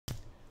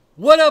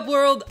What up,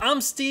 world?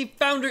 I'm Steve,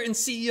 founder and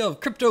CEO of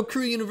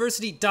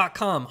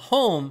CryptoCrewUniversity.com,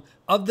 home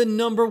of the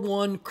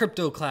 #1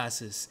 crypto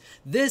classes.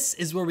 This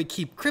is where we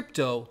keep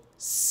crypto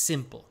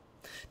simple.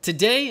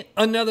 Today,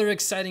 another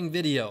exciting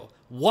video.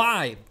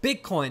 Why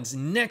Bitcoin's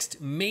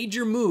next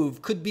major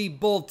move could be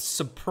both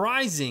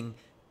surprising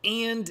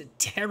and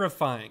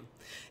terrifying.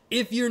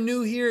 If you're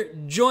new here,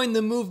 join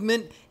the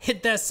movement,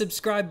 hit that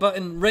subscribe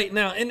button right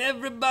now, and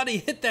everybody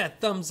hit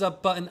that thumbs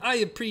up button. I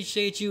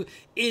appreciate you.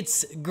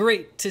 It's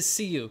great to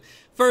see you.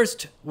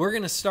 First, we're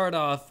gonna start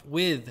off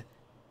with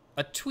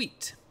a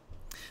tweet.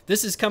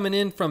 This is coming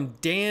in from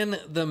Dan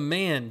the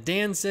Man.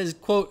 Dan says,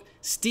 quote,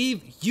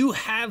 "Steve, you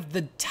have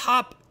the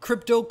top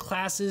crypto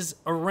classes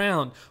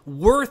around,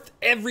 worth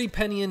every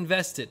penny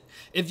invested.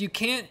 If you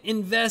can't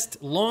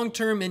invest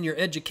long-term in your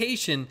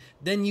education,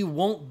 then you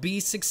won't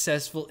be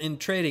successful in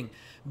trading.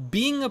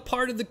 Being a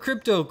part of the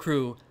crypto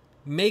crew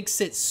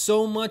makes it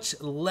so much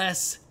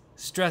less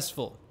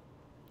stressful."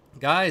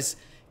 Guys,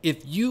 if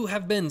you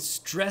have been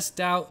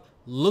stressed out,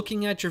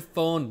 looking at your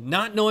phone,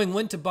 not knowing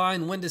when to buy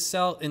and when to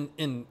sell,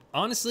 and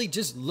honestly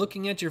just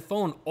looking at your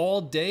phone all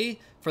day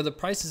for the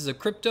prices of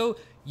crypto,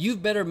 you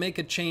better make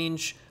a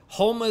change.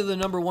 Home of the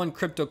 #1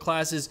 crypto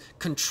classes,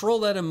 control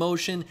that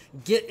emotion,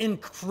 get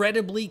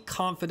incredibly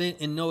confident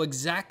and know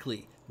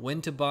exactly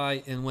when to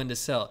buy and when to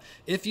sell.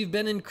 If you've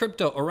been in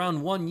crypto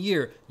around 1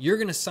 year, you're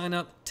gonna sign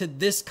up to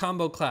this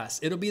combo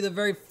class. It'll be the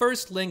very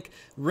first link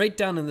right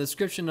down in the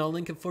description. I'll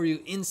link it for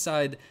you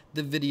inside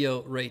the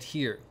video right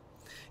here.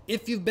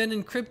 If you've been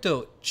in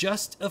crypto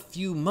just a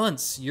few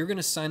months, you're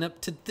gonna sign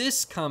up to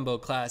this combo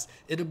class.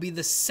 It'll be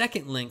the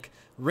second link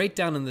right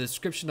down in the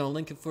description. I'll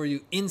link it for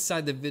you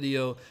inside the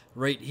video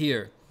right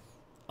here.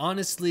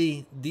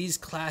 Honestly, these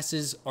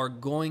classes are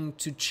going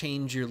to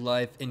change your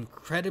life.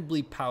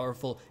 Incredibly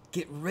powerful.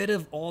 Get rid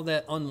of all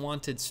that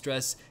unwanted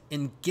stress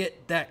and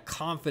get that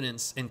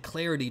confidence and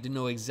clarity to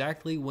know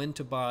exactly when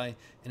to buy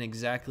and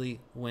exactly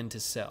when to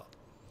sell.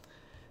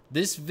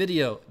 This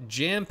video,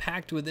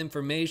 jam-packed with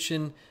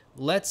information.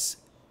 Let's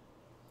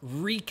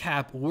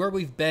recap where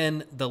we've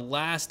been the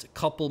last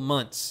couple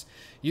months.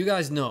 You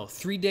guys know,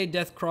 3-day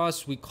death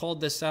cross. We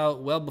called this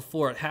out well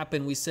before it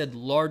happened. We said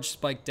large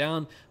spike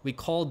down. We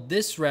called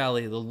this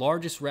rally the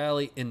largest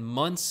rally in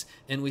months,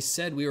 and we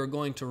said we were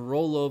going to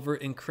roll over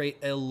and create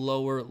a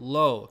lower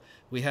low.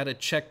 We had a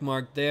check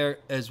mark there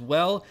as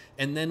well,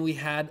 and then we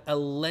had a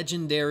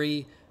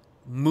legendary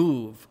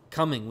move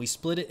coming. We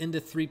split it into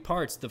 3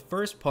 parts. The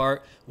first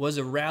part was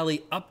a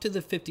rally up to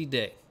the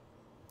 50-day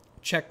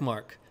check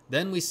mark.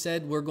 Then we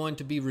said we're going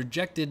to be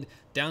rejected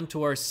down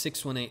to our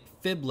 618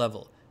 fib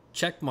level.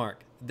 Check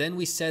mark. Then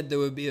we said there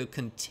would be a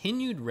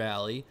continued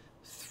rally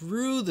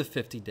through the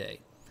 50-day.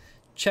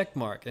 Check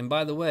mark. And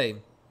by the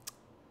way,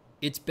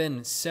 it's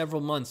been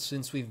several months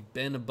since we've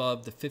been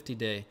above the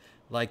 50-day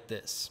like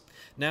this.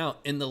 Now,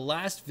 in the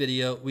last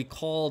video, we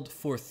called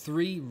for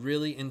 3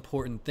 really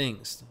important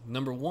things.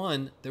 Number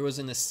 1, there was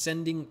an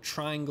ascending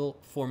triangle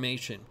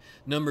formation.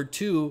 Number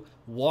 2,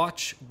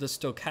 watch the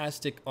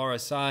stochastic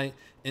RSI.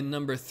 And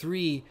number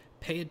 3,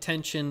 pay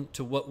attention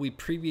to what we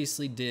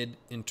previously did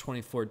in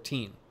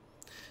 2014.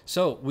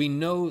 So we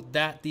know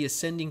that the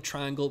ascending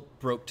triangle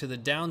broke to the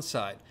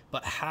downside,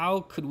 but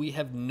how could we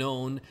have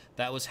known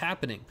that was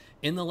happening?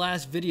 In the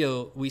last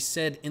video, we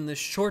said in the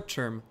short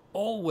term,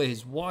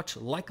 always watch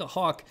like a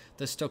hawk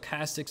the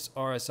stochastics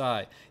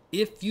RSI.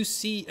 If you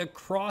see a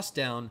cross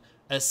down,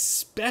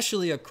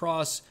 especially a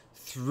cross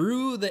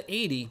through the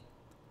 80,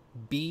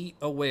 be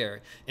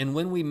aware. And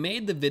when we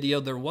made the video,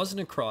 there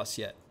wasn't a cross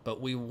yet, but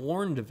we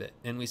warned of it.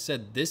 And we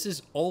said, this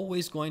is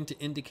always going to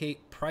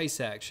indicate price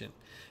action.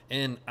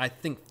 And I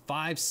think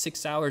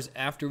 5-6 hours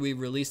after we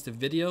released the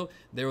video,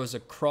 there was a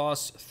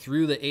cross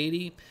through the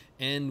 80,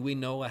 and we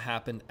know what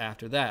happened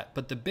after that.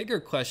 But the bigger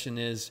question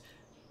is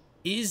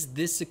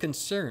this a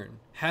concern?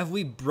 Have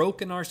we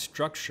broken our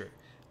structure?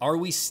 Are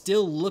we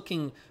still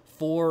looking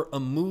for a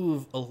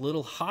move a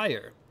little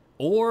higher?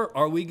 Or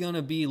are we going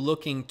to be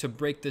looking to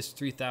break this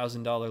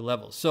 $3,000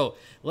 level? So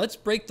let's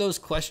break those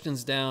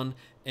questions down.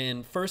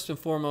 And first and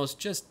foremost,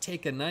 just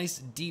take a nice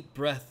deep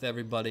breath,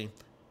 everybody,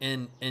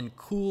 and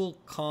cool,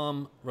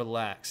 calm,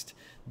 relaxed.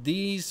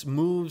 These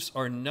moves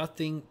are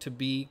nothing to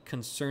be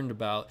concerned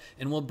about,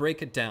 and we'll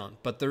break it down.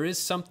 But there is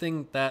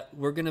something that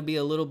we're going to be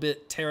a little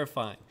bit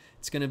terrifying.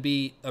 It's going to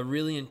be a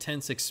really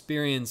intense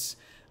experience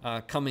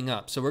coming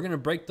up. So we're going to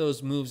break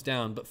those moves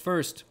down. But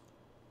first,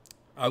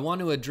 I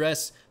want to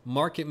address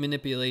market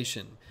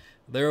manipulation.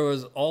 There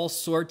was all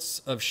sorts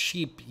of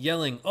sheep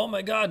yelling, "Oh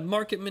my God,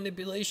 market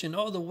manipulation,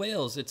 oh the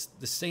whales." It's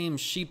the same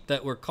sheep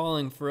that were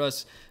calling for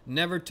us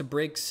never to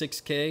break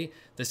 6K,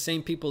 the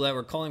same people that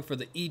were calling for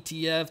the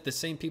ETF, the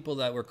same people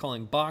that were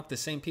calling BAC, the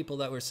same people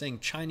that were saying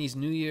Chinese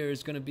New Year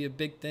is going to be a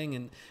big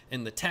thing,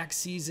 and the tax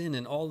season,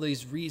 and all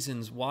these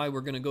reasons why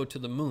we're going to go to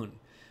the moon.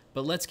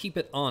 But let's keep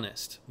it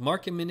honest.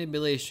 Market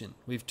manipulation,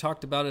 we've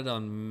talked about it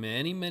on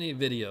many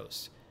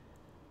videos.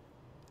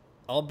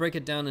 I'll break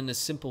it down in a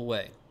simple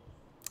way.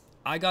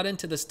 I got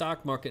into the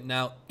stock market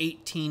now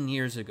 18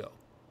 years ago.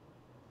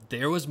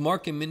 There was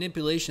market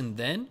manipulation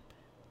then?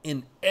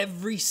 in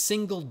every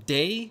single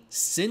day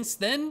since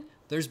then,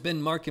 there's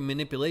been market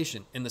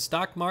manipulation in the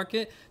stock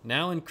market,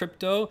 now in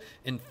crypto,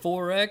 in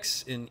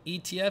Forex, in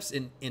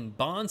ETFs, in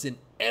bonds, in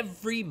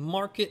every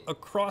market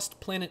across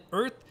planet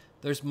Earth,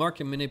 there's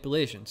market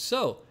manipulation.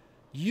 So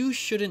you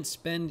shouldn't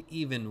spend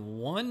even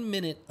 1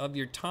 minute of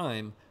your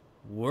time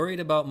worried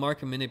about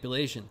market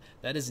manipulation.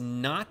 That is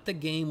not the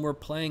game we're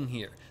playing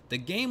here. The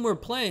game we're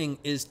playing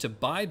is to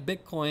buy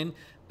Bitcoin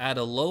at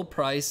a low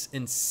price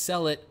and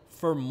sell it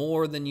for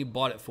more than you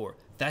bought it for.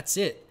 That's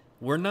it.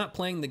 We're not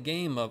playing the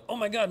game of, oh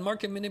my God,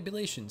 market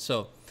manipulation.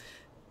 So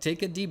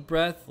take a deep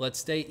breath. Let's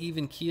stay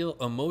even keel.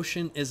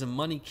 Emotion is a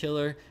money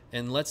killer.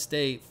 And let's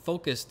stay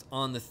focused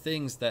on the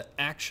things that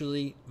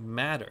actually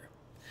matter.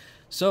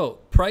 So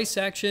price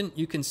action,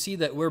 you can see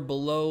that we're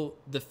below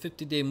the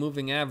 50-day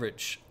moving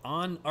average.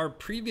 On our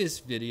previous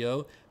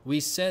video, we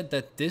said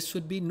that this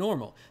would be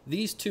normal.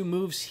 These two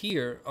moves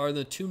here are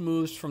the two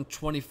moves from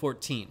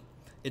 2014.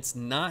 It's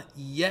not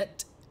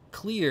yet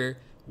clear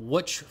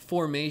which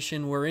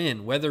formation we're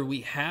in, whether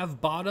we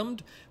have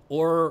bottomed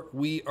or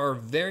we are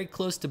very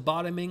close to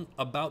bottoming,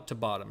 about to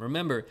bottom.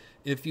 Remember,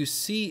 if you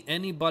see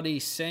anybody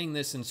saying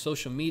this in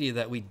social media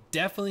that we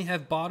definitely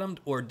have bottomed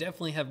or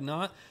definitely have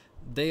not,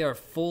 they are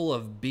full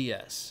of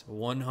BS.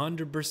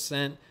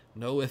 100%,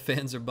 no ifs,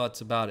 ands, or buts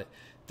about it.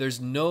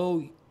 There's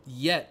no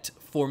yet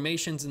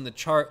formations in the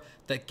chart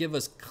that give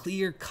us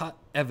clear-cut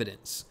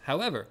evidence.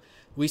 However,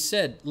 we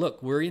said,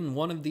 look, we're in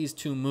one of these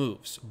two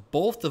moves,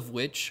 both of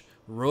which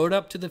rode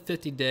up to the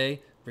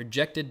 50-day,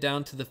 rejected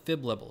down to the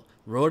fib level,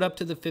 rode up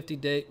to the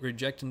 50-day,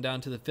 rejected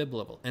down to the fib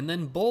level, and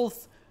then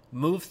both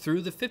moved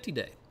through the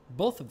 50-day.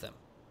 Both of them.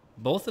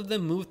 Both of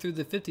them moved through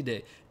the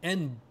 50-day,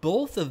 and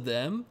both of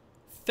them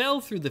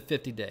fell through the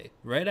 50-day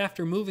right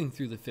after moving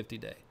through the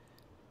 50-day.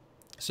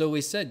 So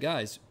we said,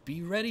 guys,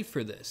 be ready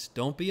for this.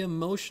 Don't be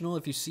emotional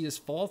if you see us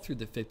fall through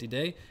the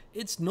 50-day.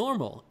 It's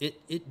normal.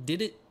 It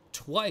did it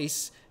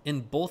twice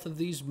in both of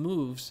these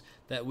moves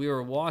that we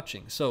were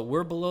watching. So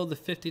we're below the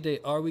 50-day.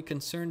 Are we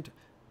concerned?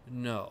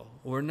 No,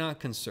 we're not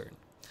concerned.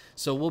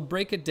 So we'll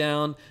break it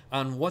down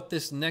on what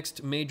this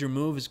next major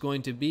move is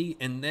going to be,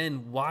 and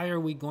then why are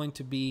we going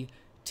to be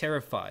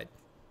terrified.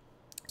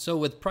 So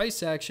with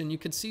price action, you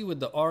can see with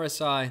the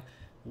RSI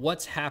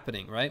what's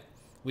happening, right?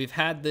 We've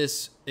had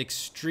this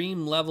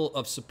extreme level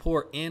of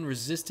support and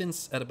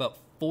resistance at about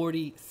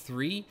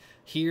 43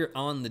 here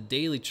on the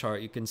daily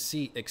chart. You can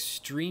see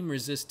extreme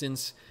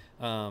resistance.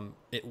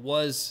 It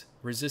was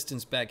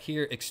resistance back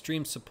here,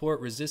 extreme support,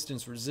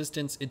 resistance,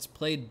 resistance. It's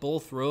played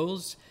both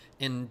rows,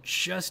 and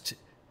just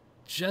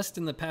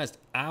in the past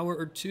hour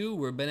or two,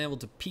 we've been able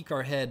to peek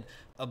our head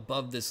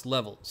above this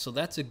level. So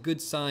that's a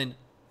good sign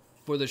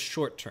for the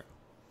short term.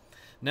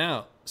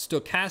 Now,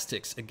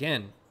 stochastics,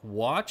 again,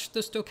 watch the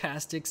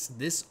stochastics.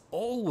 This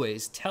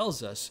always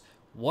tells us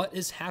what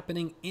is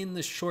happening in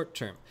the short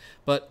term.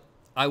 But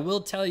I will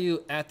tell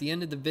you at the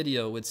end of the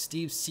video with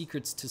Steve's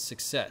Secrets to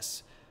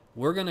Success,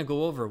 we're going to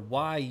go over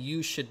why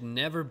you should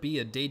never be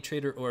a day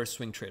trader or a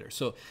swing trader.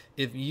 So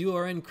if you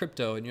are in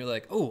crypto and you're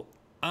like, oh,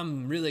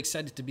 I'm really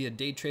excited to be a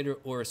day trader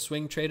or a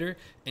swing trader,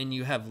 and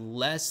you have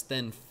less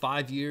than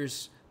 5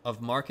 years of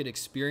market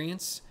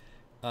experience,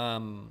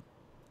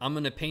 I'm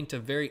going to paint a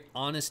very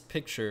honest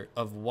picture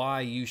of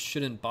why you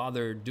shouldn't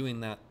bother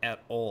doing that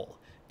at all.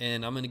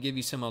 And I'm going to give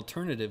you some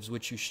alternatives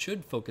which you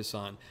should focus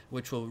on,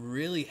 which will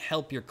really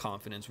help your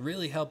confidence,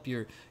 really help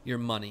your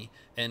money,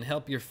 and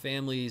help your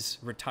family's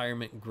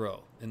retirement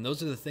grow. And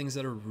those are the things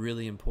that are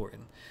really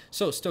important.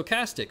 So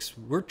stochastics,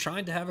 we're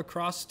trying to have a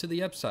cross to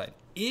the upside.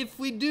 If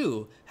we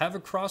do have a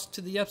cross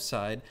to the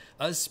upside,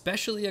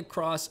 especially a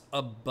cross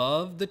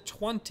above the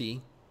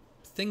 20,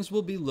 things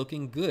will be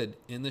looking good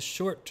in the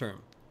short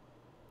term.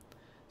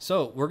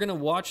 So we're going to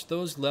watch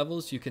those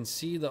levels. You can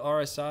see the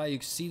RSI, you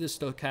can see the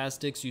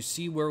stochastics, you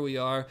see where we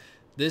are.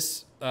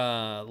 This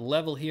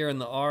level here in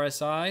the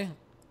RSI,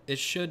 it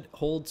should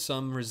hold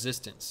some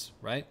resistance,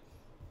 right?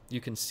 You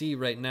can see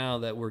right now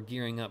that we're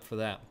gearing up for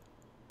that.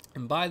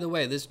 And by the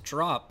way, this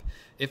drop,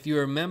 if you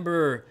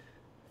remember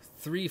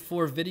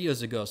 3-4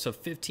 videos ago, so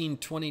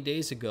 15-20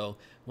 days ago,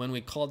 when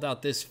we called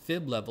out this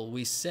fib level,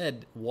 we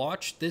said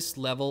watch this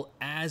level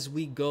as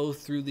we go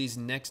through these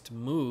next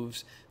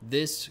moves.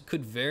 This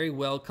could very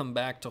well come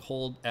back to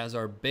hold as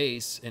our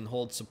base and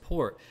hold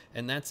support,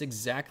 and that's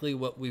exactly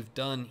what we've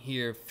done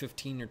here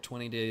 15 or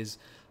 20 days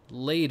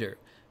later.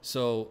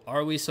 So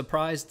are we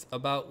surprised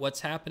about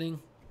what's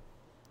happening?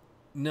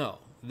 No,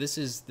 this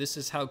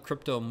is how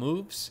crypto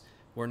moves.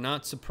 We're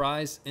not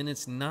surprised, and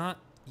it's not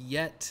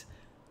yet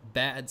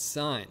bad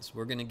signs.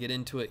 We're going to get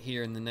into it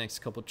here in the next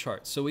couple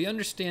charts. So we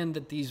understand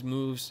that these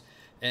moves,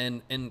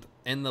 and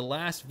the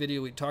last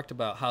video we talked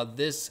about how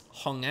this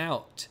hung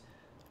out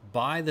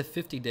by the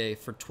 50-day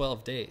for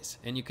 12 days.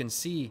 And you can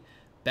see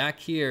back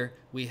here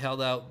we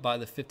held out by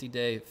the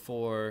 50-day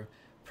for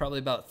probably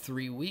about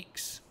 3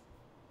 weeks.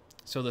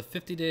 So the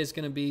 50-day is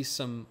going to be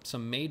some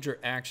major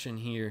action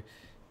here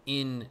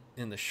in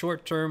the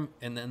short term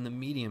and then the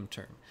medium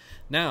term.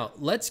 Now,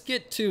 let's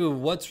get to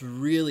what's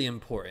really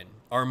important.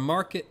 Our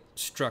market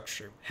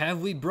structure. Have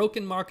we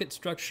broken market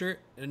structure?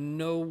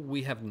 No,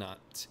 we have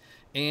not.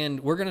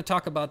 And we're going to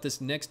talk about this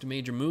next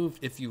major move.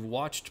 If you've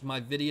watched my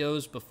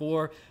videos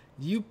before,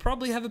 you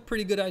probably have a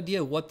pretty good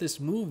idea what this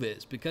move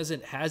is because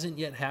it hasn't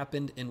yet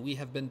happened and we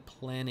have been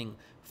planning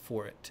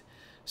for it.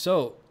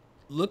 So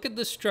look at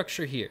the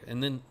structure here.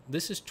 And then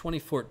this is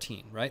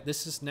 2014, right?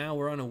 This is now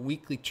we're on a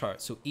weekly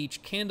chart. So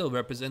each candle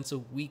represents a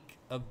week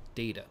of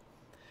data.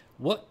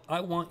 What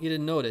I want you to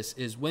notice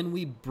is when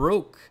we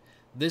broke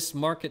this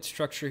market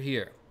structure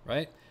here,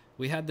 right?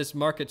 We had this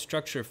market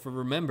structure for,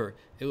 remember,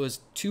 it was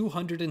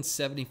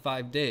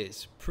 275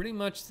 days, pretty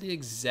much the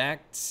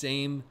exact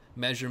same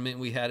measurement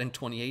we had in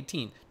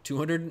 2018,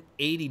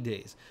 280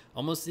 days,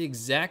 almost the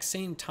exact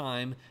same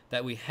time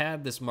that we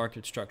had this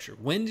market structure.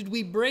 When did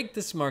we break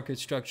this market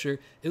structure?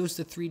 It was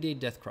the 3-day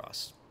death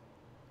cross.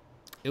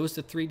 It was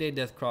the 3-day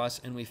death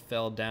cross and we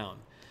fell down.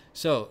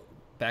 So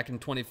back in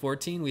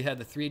 2014, we had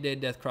the 3-day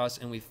death cross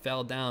and we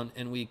fell down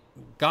and we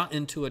got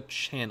into a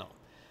channel,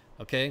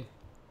 okay?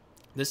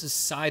 This is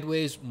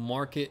sideways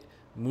market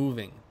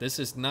moving. This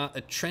is not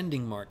a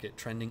trending market,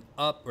 trending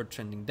up or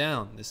trending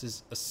down. This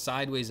is a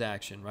sideways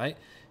action, right?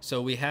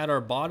 So we had our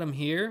bottom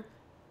here.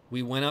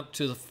 We went up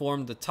to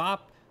form the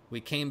top.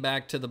 We came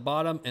back to the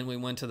bottom and we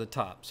went to the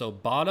top. So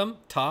bottom,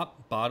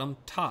 top, bottom,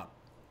 top.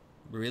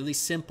 Really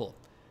simple.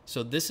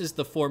 So this is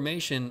the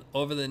formation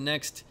over the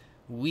next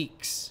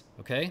weeks,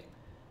 okay?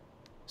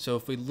 So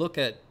if we look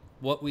at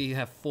what we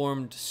have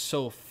formed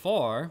so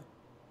far,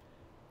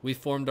 we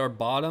formed our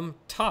bottom,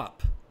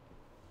 top.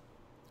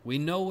 We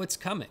know what's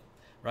coming,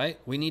 right?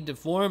 We need to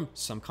form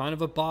some kind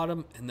of a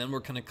bottom and then we're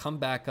going to come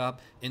back up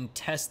and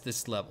test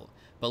this level.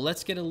 But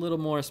let's get a little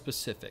more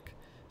specific.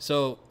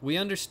 So we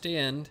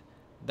understand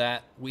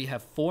that we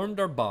have formed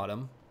our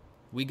bottom.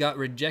 We got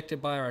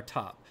rejected by our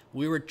top.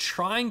 We were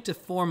trying to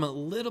form a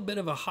little bit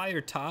of a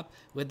higher top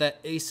with that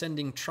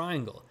ascending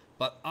triangle.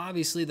 But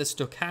obviously the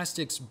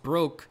stochastics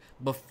broke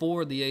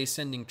before the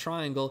ascending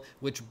triangle,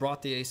 which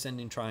brought the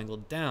ascending triangle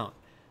down.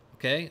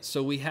 Okay,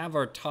 so we have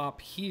our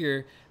top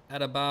here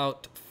at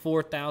about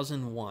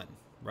 4,001,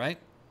 right?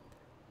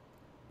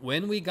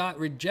 When we got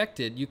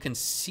rejected, you can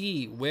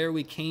see where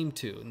we came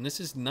to. And this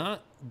is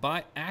not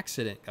by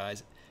accident,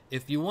 guys.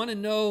 If you want to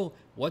know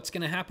what's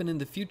going to happen in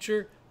the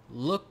future,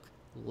 look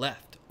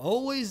left.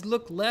 Always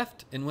look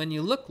left. And when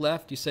you look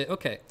left, you say,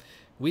 okay,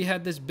 we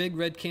had this big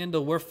red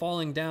candle, we're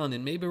falling down,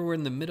 and maybe we're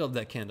in the middle of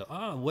that candle.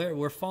 Where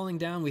we're falling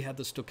down, we had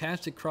the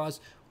stochastic cross.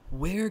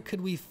 Where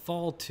could we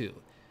fall to?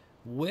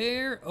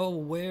 Where, oh,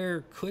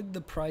 where could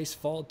the price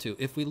fall to?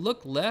 If we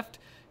look left,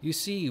 you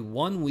see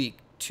 1 week,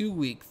 2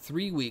 week,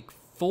 3 week,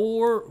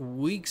 4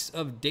 weeks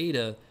of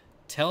data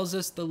tells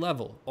us the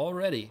level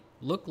already.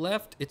 Look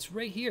left, it's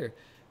right here.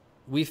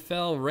 We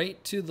fell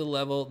right to the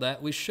level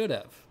that we should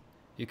have.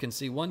 You can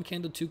see 1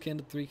 candle, 2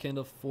 candle, 3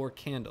 candle, 4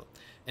 candle.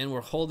 And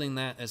we're holding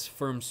that as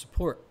firm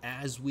support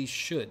as we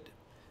should.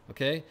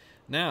 Okay,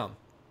 now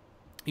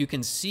you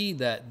can see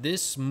that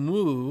this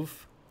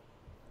move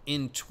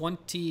in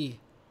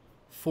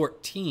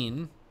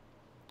 2014,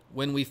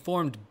 when we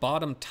formed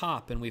bottom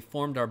top and we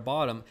formed our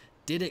bottom,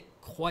 did it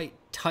quite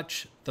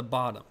touch the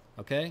bottom.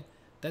 Okay,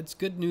 that's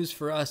good news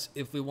for us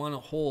if we want to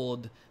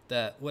hold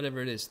that, whatever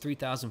it is,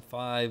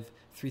 3005,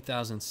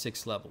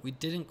 3006 level. We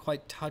didn't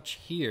quite touch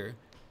here,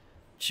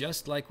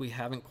 just like we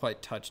haven't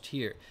quite touched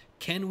here.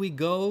 Can we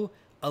go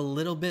a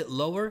little bit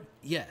lower?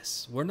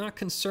 Yes. We're not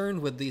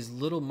concerned with these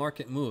little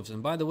market moves.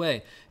 And by the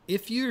way,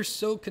 if you're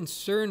so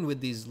concerned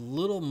with these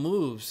little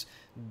moves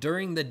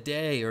during the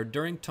day or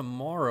during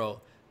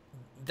tomorrow,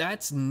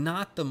 that's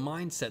not the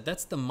mindset.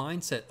 That's the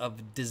mindset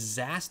of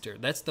disaster.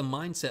 That's the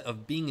mindset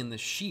of being in the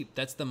sheep.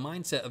 That's the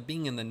mindset of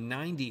being in the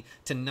 90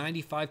 to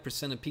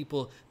 95% of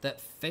people that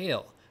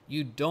fail.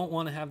 You don't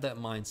want to have that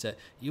mindset.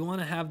 You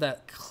want to have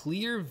that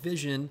clear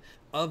vision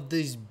of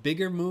these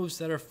bigger moves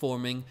that are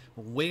forming,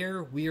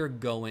 where we are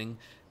going.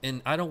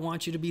 And I don't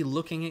want you to be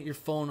looking at your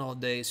phone all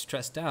day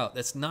stressed out.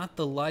 That's not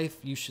the life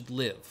you should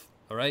live.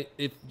 All right.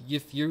 If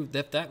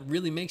that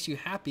really makes you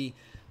happy,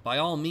 by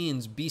all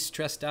means, be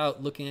stressed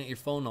out looking at your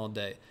phone all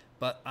day.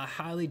 But I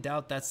highly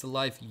doubt that's the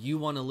life you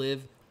want to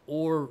live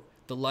or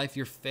the life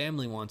your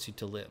family wants you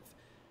to live.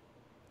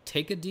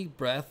 Take a deep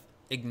breath.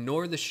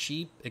 Ignore the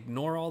sheep.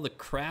 Ignore all the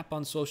crap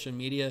on social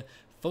media.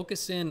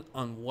 Focus in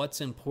on what's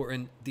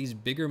important. These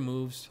bigger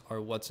moves are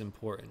what's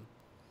important.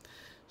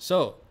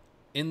 So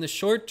in the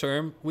short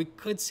term, we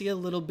could see a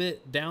little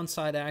bit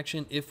downside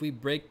action if we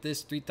break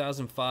this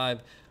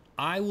 3005.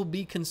 I will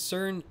be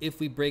concerned if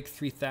we break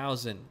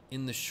 3000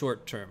 in the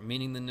short term,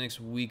 meaning the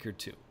next week or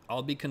two.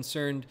 I'll be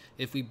concerned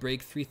if we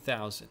break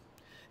 3000.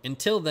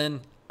 Until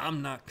then,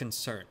 I'm not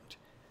concerned.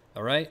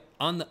 All right.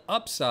 On the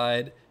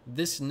upside,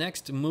 this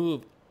next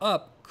move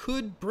up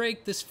could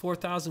break this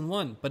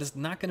 4001, but it's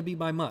not going to be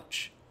by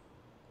much.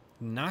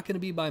 Not going to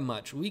be by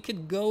much. We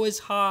could go as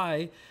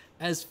high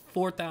as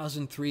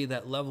 4003,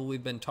 that level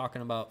we've been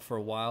talking about for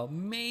a while,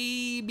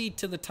 maybe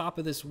to the top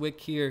of this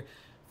wick here,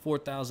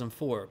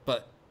 4004.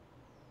 But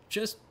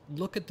just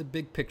look at the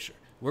big picture.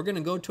 We're going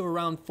to go to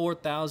around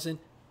 4,000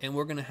 and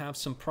we're going to have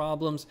some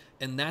problems.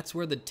 And that's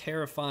where the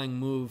terrifying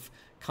move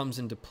comes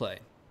into play.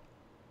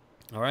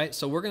 All right,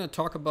 so we're going to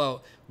talk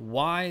about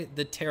why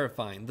the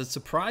terrifying. The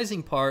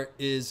surprising part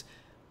is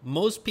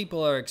most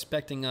people are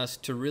expecting us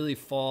to really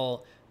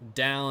fall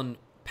down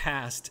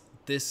past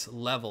this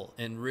level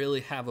and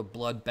really have a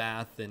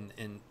bloodbath,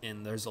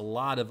 and there's a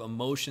lot of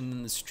emotion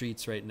in the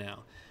streets right now.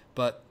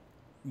 But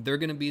they're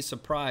going to be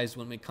surprised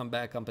when we come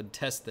back up and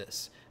test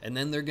this. And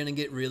then they're going to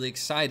get really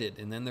excited,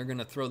 and then they're going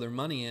to throw their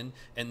money in,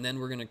 and then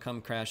we're going to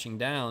come crashing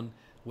down,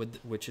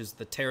 which is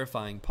the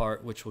terrifying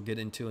part, which we'll get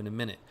into in a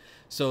minute.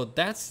 So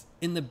that's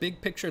in the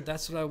big picture.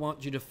 That's what I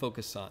want you to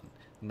focus on.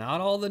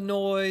 Not all the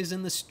noise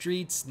in the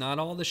streets, not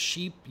all the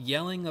sheep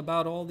yelling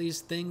about all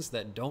these things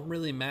that don't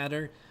really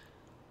matter.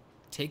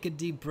 Take a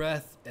deep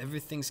breath.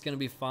 Everything's going to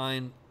be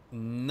fine.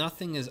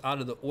 Nothing is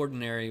out of the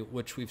ordinary,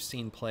 which we've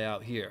seen play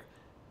out here.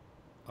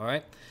 All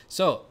right,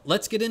 so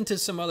let's get into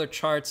some other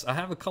charts. I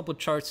have a couple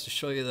charts to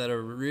show you that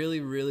are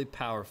really, really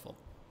powerful.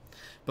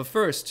 But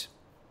first,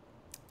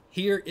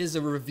 here is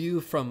a review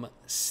from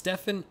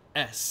Stefan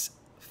F.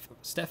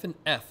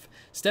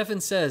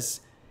 Stefan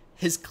says,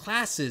 his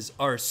classes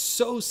are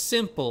so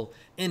simple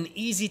and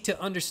easy to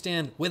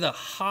understand with a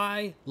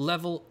high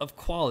level of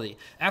quality.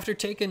 After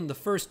taking the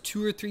first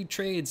 2 or 3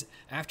 trades,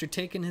 after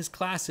taking his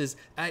classes,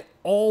 I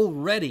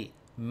already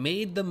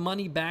made the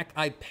money back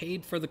I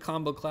paid for the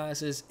combo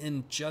classes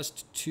in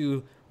just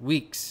 2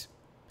 weeks.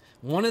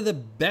 One of the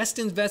best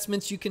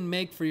investments you can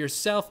make for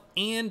yourself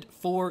and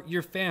for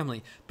your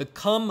family.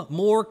 Become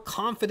more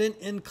confident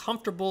and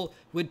comfortable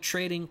with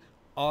trading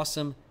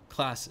awesome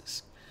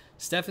classes.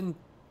 Stefan,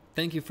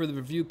 thank you for the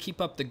review.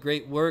 Keep up the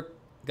great work.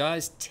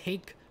 Guys,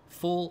 take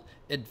full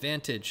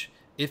advantage.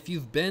 If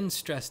you've been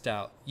stressed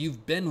out,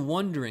 you've been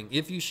wondering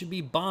if you should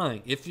be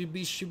buying, if you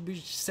should be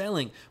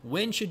selling,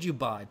 when should you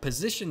buy,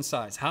 position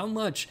size, how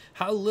much,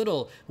 how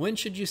little, when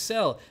should you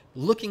sell,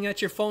 looking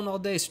at your phone all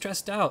day,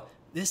 stressed out.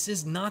 This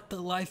is not the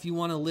life you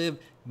want to live.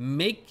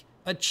 Make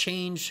a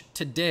change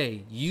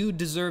today. You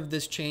deserve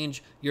this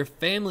change. Your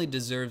family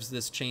deserves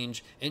this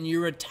change. And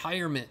your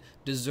retirement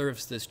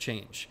deserves this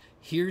change.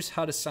 Here's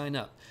how to sign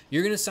up.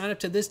 You're going to sign up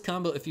to this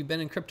combo if you've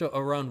been in crypto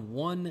around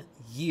 1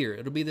 year.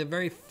 It'll be the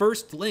very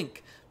first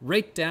link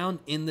right down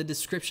in the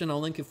description. I'll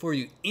link it for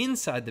you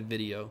inside the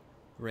video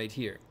right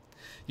here.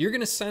 You're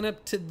going to sign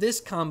up to this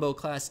combo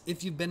class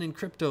if you've been in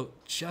crypto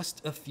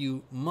just a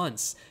few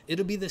months.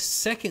 It'll be the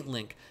second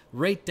link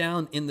right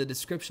down in the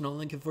description. I'll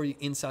link it for you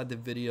inside the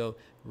video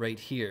right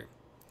here.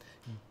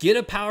 Get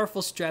a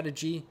powerful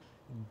strategy,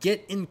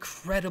 get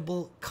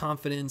incredible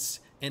confidence,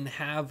 and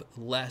have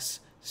less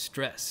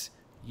stress.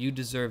 You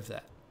deserve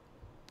that.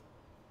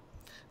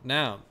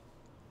 Now,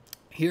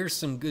 here's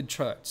some good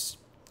charts.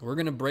 We're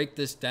going to break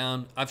this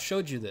down. I've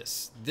showed you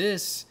this.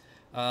 This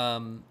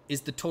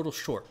is the total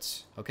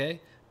shorts,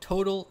 okay?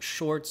 Total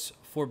shorts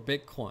for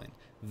Bitcoin.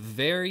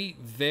 Very,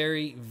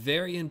 very,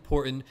 very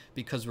important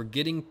because we're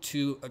getting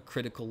to a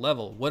critical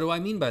level. What do I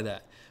mean by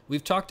that?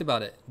 We've talked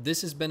about it.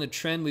 This has been a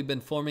trend we've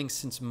been forming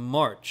since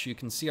March. You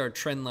can see our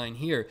trend line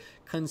here,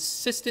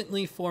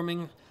 consistently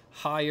forming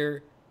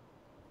higher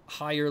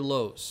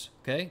lows,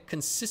 okay?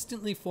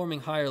 Consistently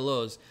forming higher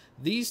lows.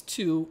 These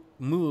two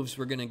moves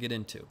we're going to get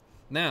into.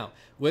 Now,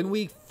 when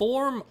we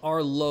form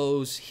our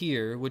lows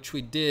here, which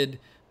we did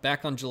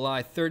back on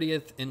July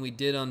 30th and we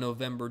did on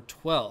November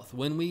 12th,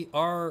 when we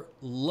are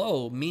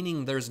low,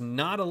 meaning there's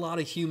not a lot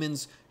of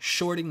humans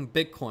shorting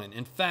Bitcoin.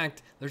 In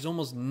fact, there's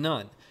almost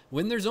none.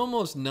 When there's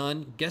almost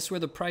none, guess where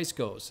the price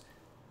goes?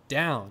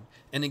 Down.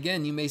 And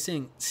again, you may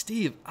say,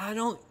 Steve, I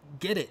don't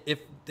get it.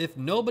 If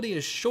nobody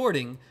is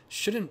shorting,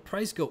 shouldn't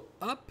price go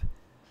up?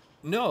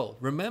 No,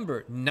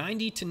 remember,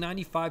 90 to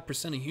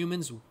 95% of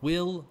humans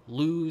will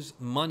lose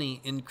money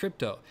in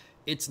crypto.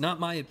 It's not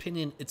my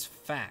opinion, it's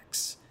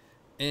facts.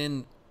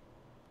 And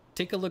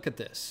take a look at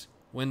this.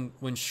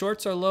 When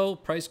shorts are low,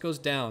 price goes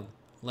down.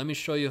 Let me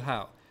show you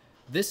how.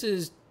 This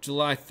is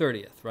July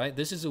 30th, right?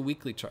 This is a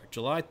weekly chart,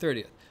 July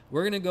 30th.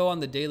 We're going to go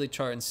on the daily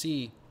chart and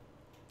see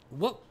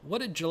what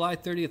did July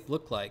 30th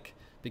look like,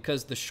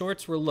 because the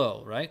shorts were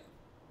low, right?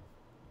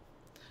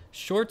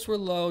 Shorts were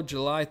low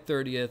July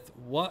 30th.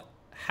 What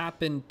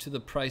happened to the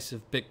price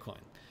of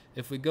Bitcoin?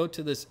 If we go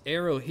to this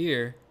arrow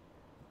here,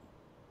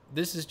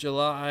 this is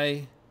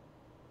July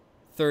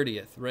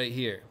 30th right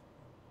here.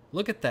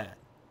 Look at that.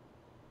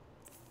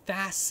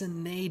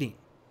 Fascinating.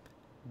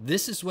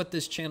 This is what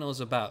this channel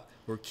is about.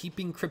 We're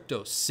keeping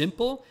crypto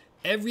simple.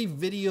 Every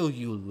video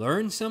you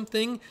learn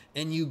something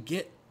and you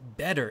get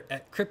better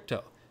at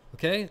crypto.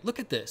 Okay, look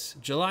at this.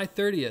 July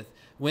 30th,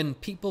 when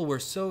people were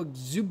so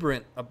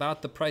exuberant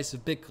about the price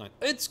of Bitcoin.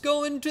 It's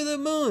going to the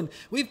moon.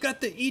 We've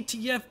got the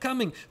ETF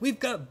coming. We've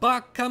got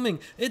BAC coming.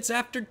 It's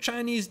after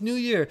Chinese New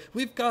Year.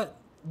 We've got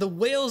the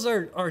whales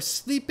are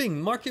sleeping.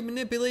 Market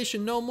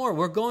manipulation no more.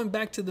 We're going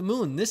back to the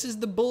moon. This is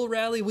the bull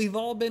rally we've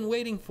all been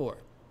waiting for.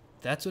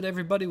 That's what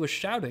everybody was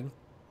shouting.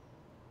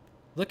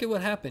 Look at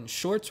what happened.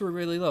 Shorts were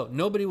really low.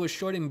 Nobody was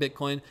shorting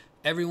Bitcoin.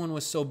 Everyone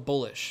was so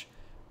bullish.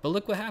 But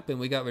look what happened.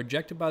 We got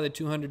rejected by the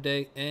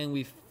 200-day and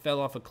we fell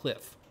off a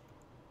cliff.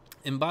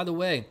 And by the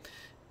way,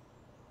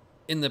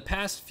 in the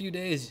past few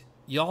days,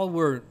 y'all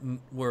were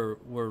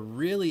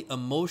really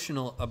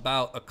emotional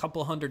about a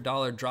couple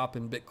 $100 drop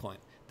in Bitcoin.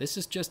 This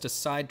is just a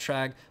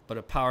sidetrack, but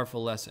a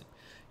powerful lesson.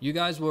 You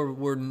guys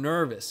were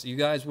nervous. You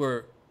guys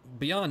were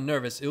beyond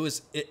nervous.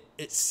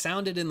 It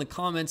sounded in the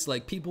comments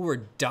like people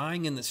were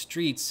dying in the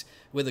streets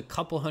with a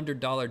couple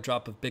 $100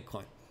 drop of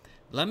Bitcoin.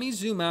 Let me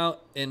zoom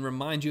out and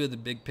remind you of the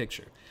big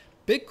picture.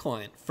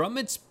 Bitcoin, from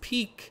its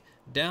peak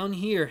down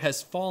here,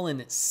 has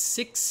fallen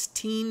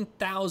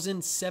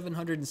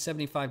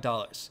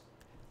 $16,775.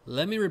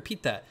 Let me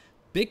repeat that.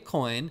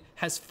 Bitcoin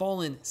has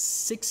fallen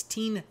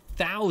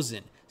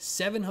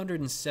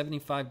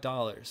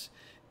 $16,775.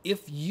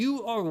 If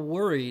you are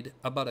worried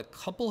about a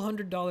couple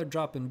 $100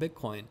 drop in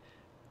Bitcoin,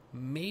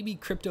 maybe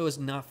crypto is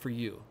not for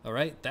you, all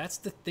right? That's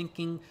the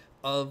thinking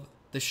of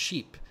the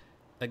sheep.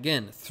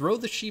 Again, throw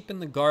the sheep in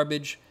the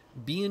garbage,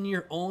 be in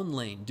your own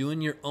lane,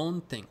 doing your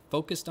own thing,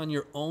 focused on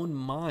your own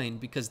mind,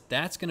 because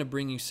that's going to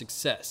bring you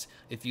success.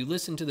 If you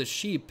listen to the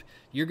sheep,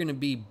 you're going to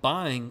be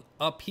buying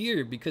up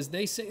here because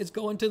they say it's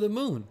going to the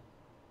moon,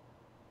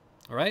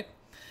 all right?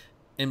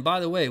 And by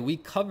the way, we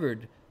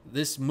covered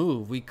this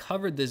move, we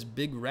covered this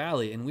big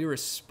rally, and we were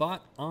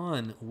spot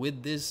on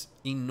with this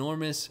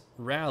enormous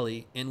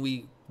rally, and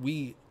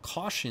we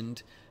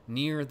cautioned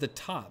near the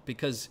top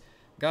because,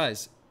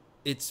 guys,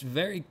 it's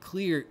very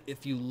clear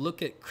if you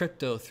look at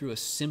crypto through a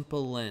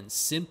simple lens,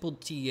 simple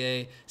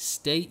TA,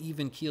 stay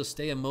even keel,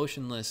 stay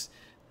emotionless,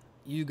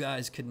 you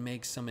guys could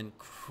make some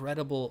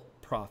incredible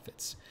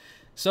profits.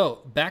 So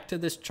back to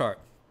this chart.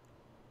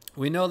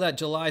 We know that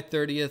July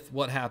 30th,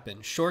 what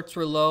happened? Shorts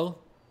were low.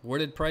 Where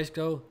did price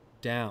go?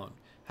 Down.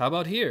 How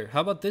about here?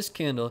 How about this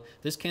candle?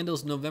 This candle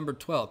is November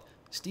 12th.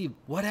 Steve,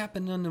 what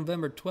happened on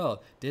November 12th?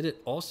 Did it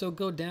also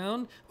go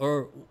down,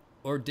 or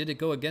did it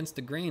go against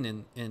the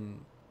grain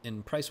and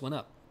price went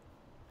up?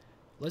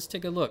 Let's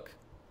take a look.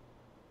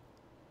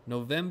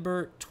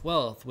 November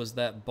 12th was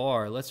that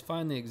bar. Let's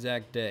find the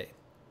exact day.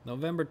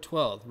 November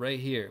 12th, right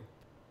here.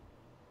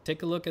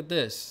 Take a look at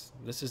this.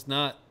 This is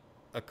not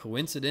a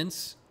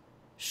coincidence.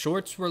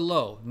 Shorts were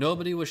low.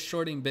 Nobody was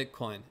shorting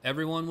Bitcoin.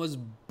 Everyone was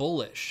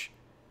bullish.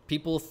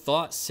 People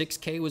thought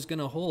 6K was going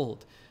to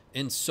hold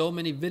in so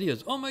many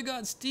videos. Oh my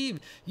God, Steve,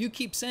 you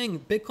keep saying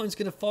Bitcoin's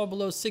going to fall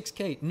below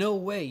 6K. No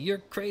way. You're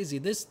crazy.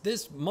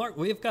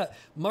 We've got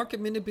market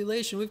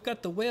manipulation. We've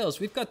got the whales.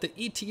 We've got the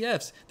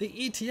ETFs. The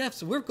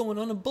ETFs, we're going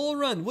on a bull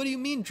run. What do you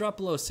mean drop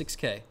below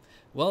 6K?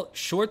 Well,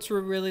 shorts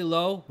were really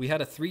low. We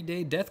had a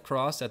 3-day death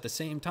cross at the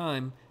same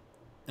time,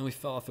 and we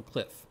fell off a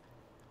cliff.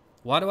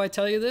 Why do I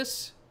tell you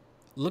this?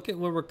 Look at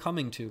where we're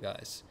coming to,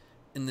 guys.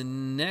 In the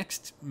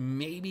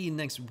maybe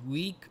next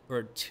week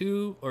or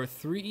 2 or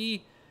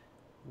 3,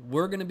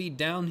 we're going to be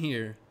down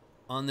here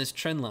on this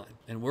trend line,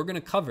 and we're going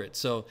to cover it.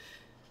 So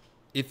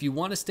if you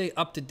want to stay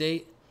up to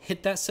date,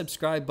 hit that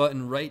subscribe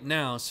button right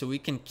now so we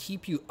can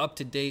keep you up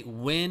to date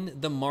when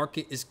the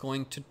market is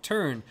going to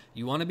turn.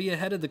 You want to be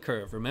ahead of the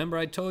curve. Remember,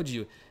 I told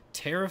you,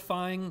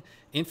 terrifying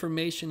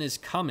information is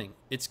coming.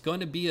 It's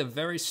going to be a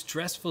very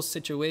stressful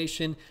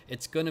situation.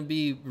 It's going to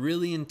be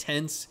really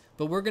intense,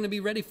 but we're going to be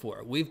ready for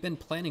it. We've been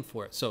planning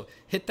for it. So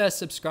hit that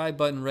subscribe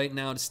button right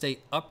now to stay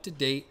up to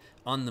date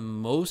on the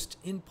most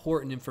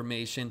important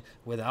information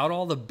without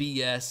all the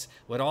BS,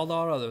 without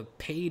all the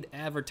paid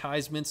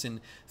advertisements and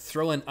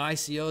throwing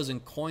ICOs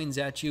and coins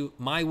at you.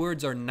 My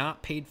words are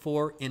not paid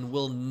for and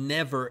will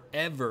never,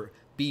 ever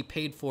be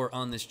paid for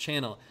on this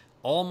channel.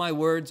 All my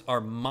words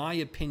are my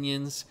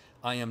opinions.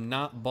 I am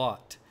not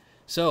bought.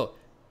 So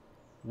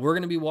we're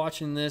going to be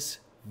watching this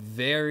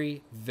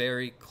very,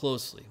 very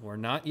closely. We're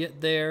not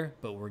yet there,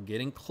 but we're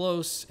getting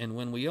close. And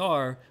when we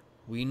are,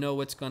 we know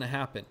what's going to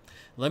happen.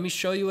 Let me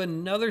show you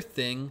another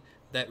thing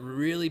that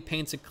really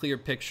paints a clear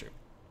picture.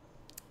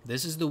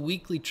 This is the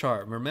weekly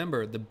chart.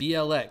 Remember, the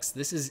BLX.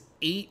 This is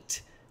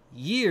 8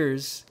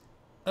 years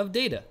of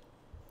data.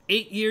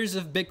 8 years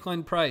of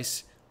Bitcoin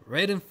price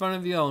right in front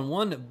of you on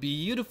one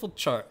beautiful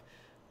chart.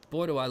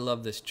 Boy, do I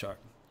love this chart.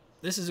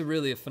 This is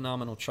really a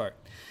phenomenal chart.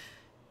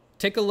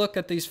 Take a look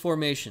at these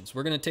formations.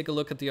 We're going to take a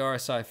look at the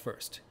RSI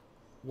first.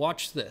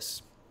 Watch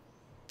this.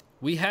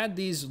 We had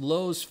these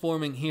lows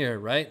forming here,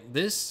 right?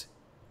 This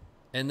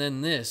and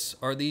then this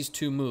are these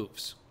two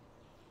moves.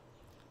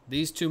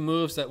 These two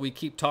moves that we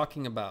keep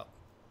talking about.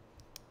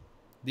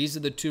 These are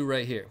the two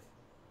right here.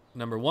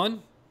 Number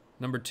 1,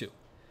 number 2.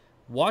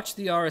 Watch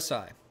the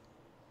RSI.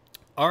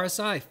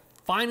 RSI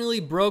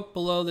finally broke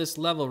below this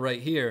level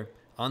right here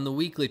on the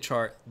weekly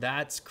chart.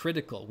 That's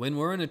critical. When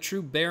we're in a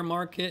true bear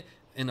market,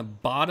 in the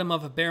bottom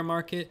of a bear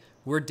market,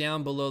 we're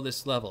down below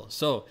this level.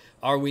 So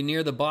are we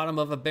near the bottom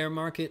of a bear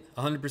market?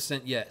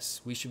 100% yes.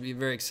 We should be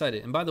very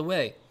excited. And by the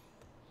way,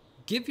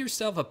 give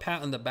yourself a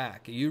pat on the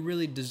back. You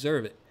really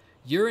deserve it.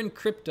 You're in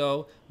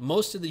crypto.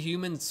 Most of the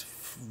humans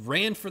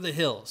ran for the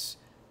hills.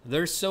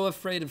 They're so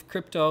afraid of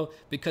crypto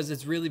because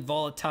it's really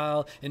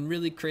volatile and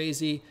really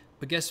crazy.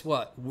 But guess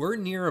what? We're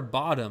near a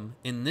bottom,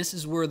 and this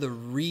is where the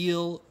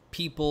real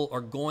people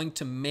are going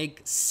to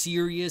make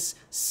serious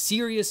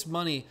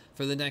money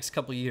for the next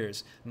couple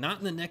years, not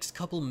in the next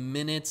couple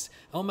minutes.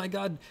 Oh my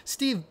God,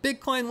 Steve,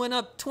 Bitcoin went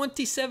up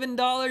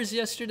 $27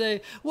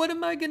 yesterday. What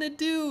am I going to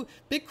do?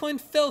 Bitcoin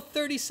fell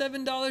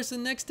 $37 the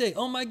next day.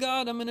 Oh my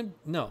God,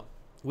 no,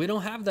 we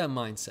don't have that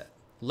mindset.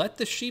 Let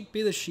the sheep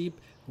be the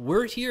sheep.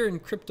 We're here in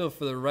crypto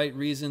for the right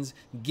reasons.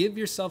 Give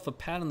yourself a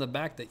pat on the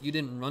back that you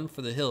didn't run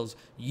for the hills.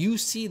 You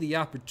see the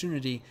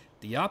opportunity.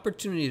 The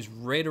opportunity is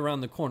right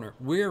around the corner.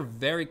 We're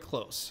very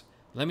close.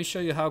 Let me show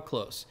you how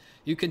close.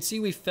 You can see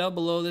we fell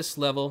below this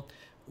level.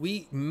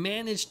 We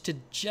managed to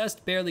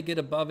just barely get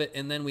above it,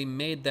 and then we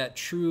made that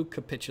true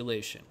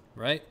capitulation,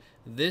 right?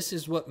 This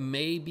is what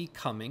may be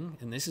coming,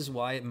 and this is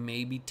why it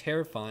may be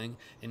terrifying.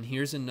 And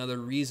here's another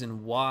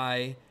reason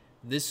why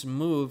this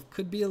move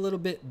could be a little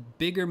bit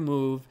bigger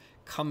move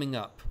coming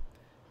up.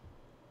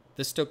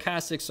 The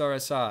stochastics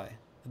RSI,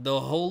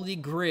 the holy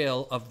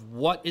grail of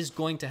what is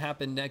going to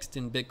happen next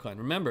in Bitcoin.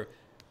 Remember,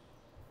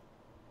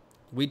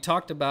 we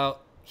talked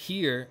about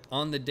here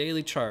on the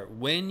daily chart,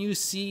 when you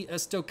see a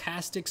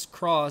stochastics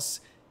cross,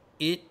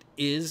 it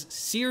is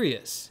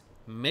serious.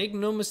 Make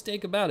no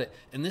mistake about it.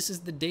 And this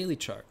is the daily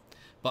chart.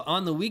 But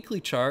on the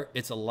weekly chart,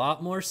 it's a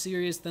lot more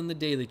serious than the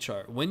daily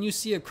chart. When you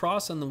see a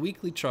cross on the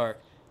weekly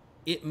chart,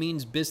 it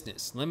means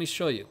business. Let me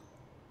show you.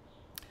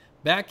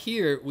 Back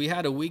here, we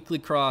had a weekly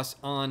cross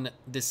on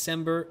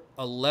December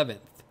 11th.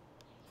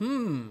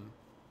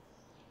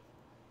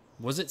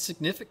 Was it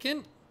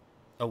significant?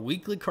 A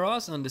weekly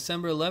cross on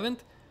December 11th?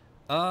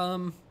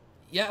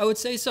 Yeah, I would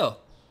say so.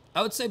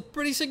 I would say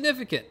pretty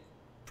significant.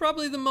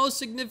 Probably the most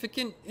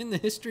significant in the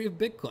history of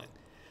Bitcoin.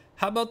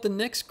 How about the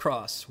next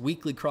cross,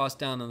 weekly cross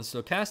down on the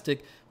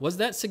stochastic? Was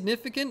that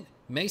significant?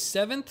 May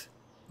 7th?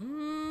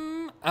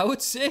 I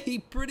would say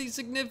pretty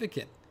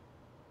significant.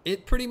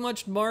 It pretty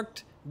much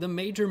marked the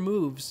major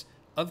moves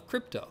of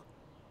crypto.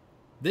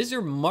 These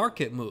are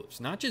market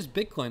moves, not just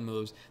Bitcoin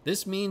moves.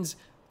 This means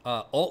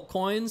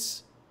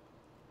altcoins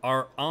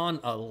are on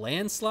a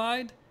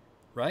landslide,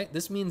 right?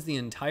 This means the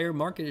entire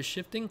market is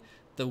shifting.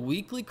 The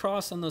weekly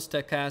cross on those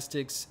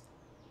stochastics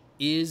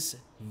is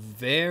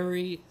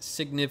very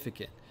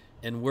significant,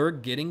 and we're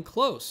getting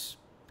close.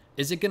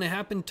 Is it going to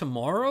happen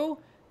tomorrow?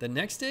 The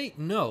next day?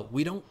 No,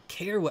 we don't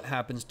care what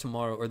happens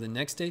tomorrow or the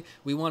next day.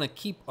 We want to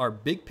keep our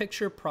big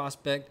picture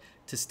prospect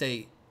to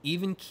stay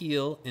even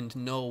keel and to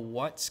know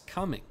what's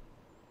coming.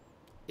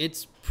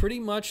 It's pretty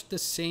much the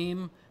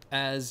same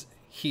as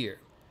here.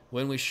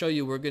 When we show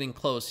you we're getting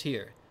close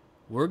here.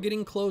 We're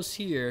getting close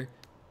here,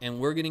 and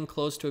we're getting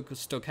close to a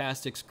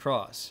stochastics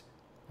cross.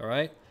 All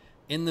right?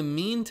 In the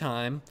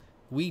meantime,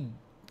 we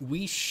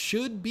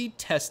should be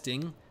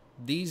testing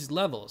these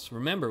levels.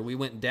 Remember, we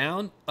went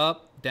down,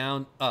 up,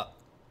 down, up.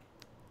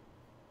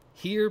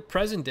 Here,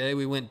 present day,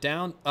 we went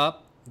down,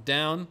 up,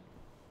 down.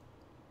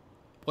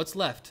 What's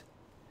left?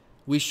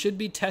 We should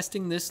be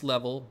testing this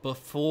level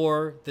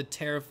before the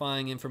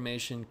terrifying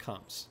information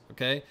comes,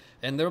 okay?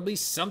 And there'll be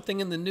something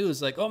in the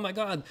news like, oh my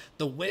God,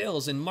 the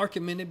whales and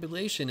market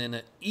manipulation and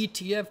an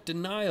ETF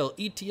denial,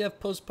 ETF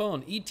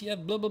postponed,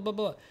 ETF blah, blah, blah,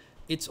 blah.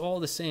 It's all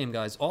the same,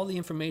 guys. All the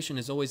information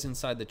is always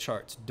inside the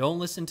charts. Don't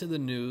listen to the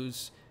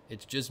news.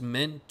 It's just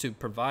meant to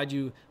provide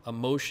you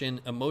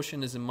emotion.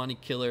 Emotion is a money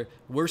killer.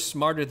 We're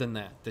smarter than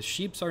that. The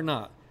sheeps are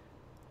not.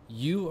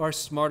 You are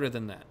smarter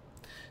than that.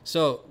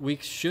 So we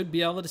should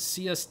be able to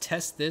see us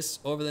test this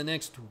over the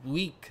next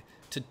week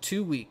to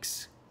 2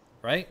 weeks,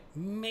 right?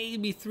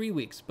 Maybe 3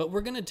 weeks. But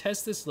we're going to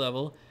test this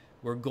level.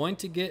 We're going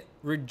to get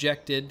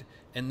rejected,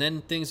 and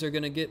then things are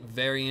going to get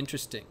very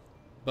interesting.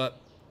 But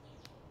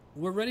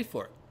we're ready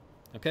for it.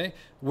 Okay,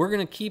 we're going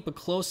to keep a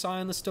close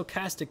eye on the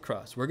stochastic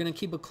cross. We're going to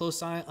keep a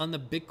close eye on the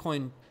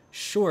Bitcoin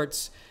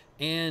shorts,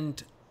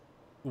 and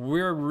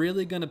we're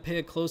really going to pay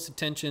a close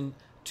attention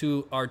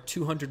to our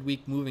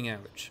 200-week moving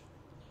average.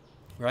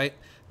 Right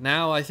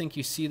now, I think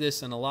you see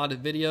this in a lot of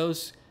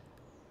videos.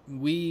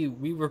 We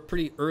were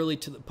pretty early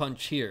to the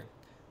punch here,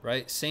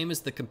 right? Same as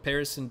the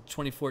comparison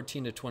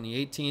 2014 to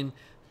 2018.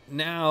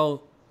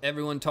 Now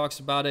everyone talks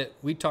about it.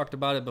 We talked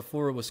about it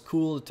before it was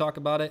cool to talk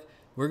about it.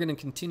 We're going to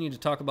continue to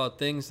talk about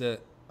things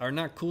that are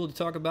not cool to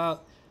talk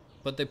about,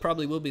 but they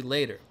probably will be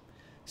later.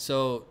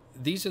 So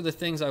these are the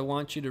things I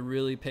want you to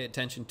really pay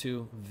attention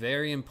to.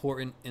 Very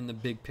important in the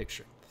big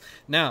picture.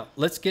 Now,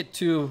 let's get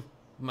to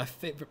my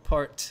favorite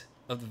part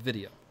of the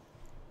video.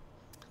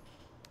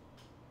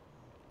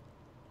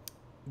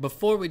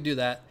 Before we do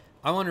that,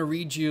 I want to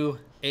read you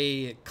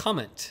a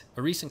comment,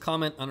 a recent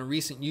comment on a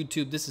recent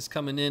YouTube. This is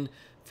coming in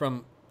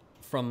from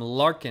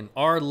Larkin,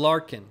 R.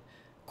 Larkin.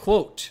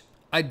 Quote,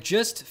 I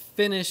just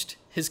finished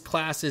his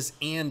classes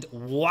and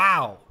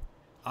wow,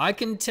 I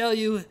can tell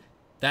you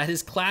that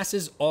his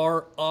classes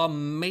are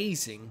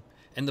amazing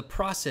and the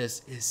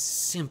process is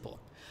simple.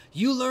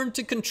 You learn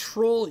to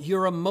control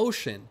your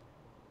emotion.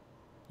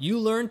 You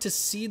learn to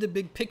see the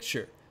big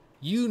picture.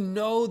 You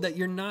know that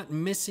you're not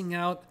missing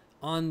out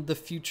on the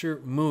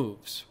future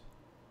moves.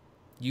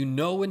 You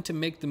know when to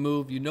make the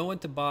move. You know when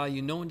to buy.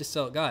 You know when to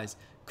sell. Guys,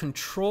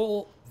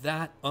 control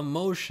that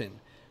emotion.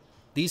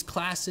 These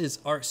classes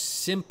are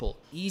simple,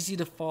 easy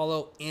to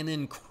follow, and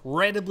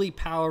incredibly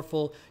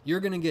powerful. You're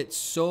going to get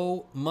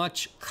so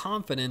much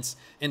confidence,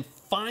 and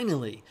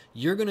finally,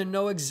 you're going to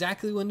know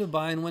exactly when to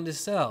buy and when to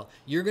sell.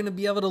 You're going to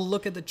be able to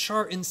look at the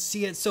chart and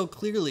see it so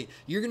clearly.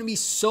 You're going to be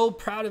so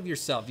proud of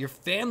yourself. Your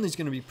family's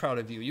going to be proud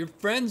of you. Your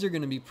friends are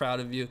going to be proud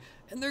of you,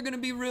 and they're going to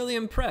be really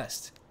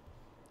impressed.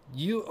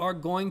 You are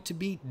going to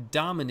be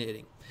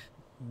dominating.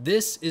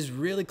 This is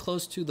really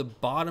close to the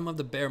bottom of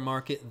the bear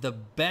market. The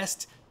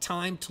best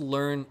time to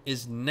learn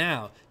is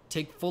now.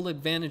 Take full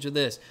advantage of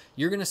this.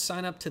 You're going to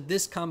sign up to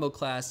this combo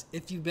class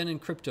if you've been in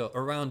crypto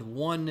around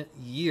 1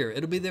 year.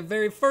 It'll be the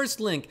very first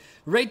link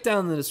right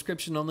down in the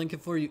description. I'll link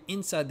it for you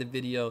inside the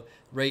video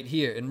right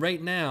here. And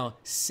right now,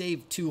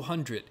 save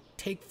 200.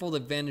 Take full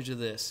advantage of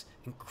this.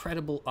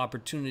 Incredible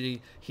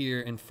opportunity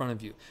here in front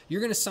of you.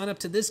 You're going to sign up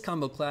to this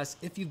combo class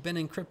if you've been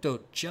in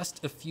crypto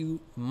just a few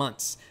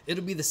months.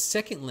 It'll be the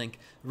second link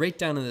right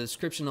down in the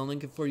description. I'll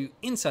link it for you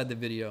inside the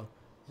video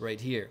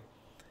right here.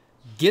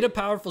 Get a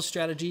powerful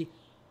strategy,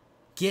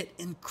 get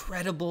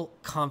incredible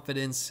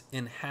confidence,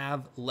 and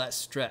have less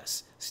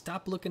stress.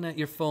 Stop looking at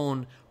your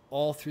phone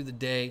all through the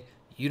day.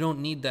 You don't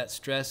need that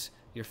stress.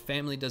 Your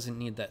family doesn't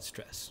need that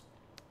stress.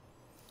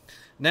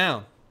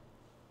 Now,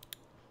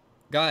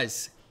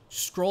 guys,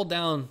 scroll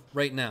down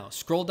right now.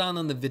 Scroll down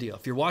on the video.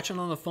 If you're watching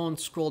on the phone,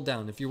 scroll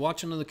down. If you're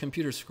watching on the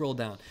computer, scroll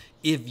down.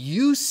 If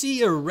you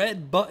see a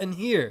red button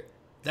here,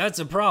 that's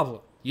a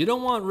problem. You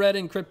don't want red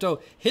in crypto.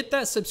 Hit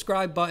that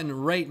subscribe button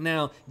right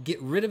now. Get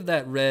rid of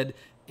that red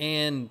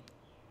and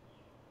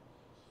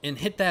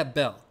hit that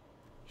bell.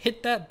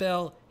 Hit that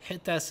bell.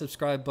 Hit that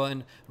subscribe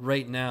button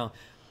right now.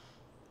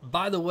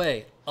 By the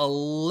way,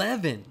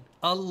 11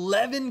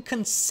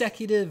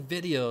 consecutive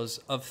videos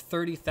of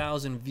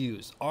 30,000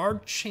 views. Our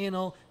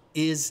channel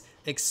is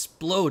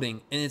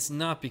exploding, and it's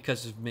not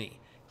because of me.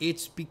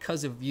 It's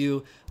because of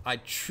you. I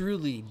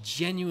truly,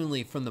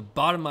 genuinely, from the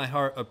bottom of my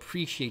heart,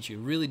 appreciate you.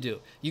 Really do.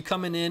 You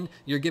coming in,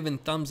 you're giving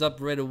thumbs up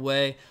right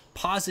away.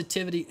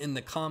 Positivity in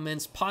the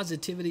comments.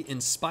 Positivity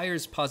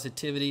inspires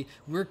positivity.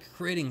 We're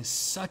creating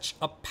such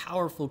a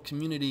powerful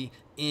community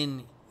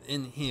in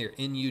here,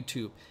 in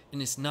YouTube.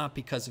 And it's not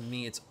because of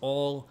me. It's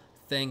all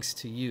thanks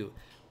to you.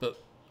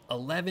 But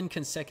 11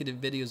 consecutive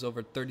videos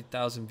over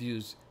 30,000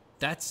 views,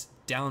 that's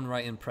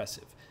downright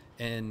impressive.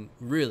 And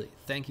really,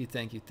 thank you,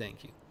 thank you,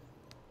 thank you.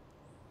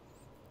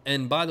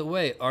 And by the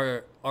way,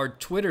 our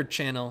Twitter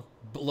channel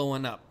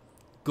blowing up.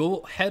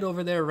 Go head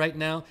over there right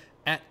now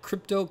at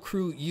Crypto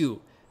Crew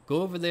U.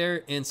 Go over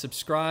there and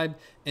subscribe.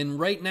 And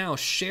right now,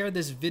 share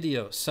this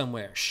video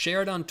somewhere.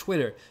 Share it on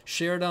Twitter.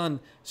 Share it on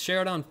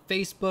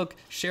Facebook.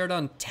 Share it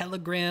on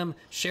Telegram.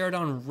 Share it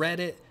on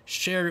Reddit.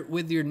 Share it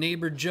with your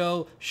neighbor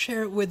Joe.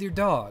 Share it with your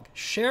dog.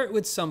 Share it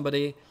with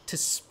somebody to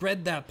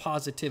spread that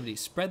positivity,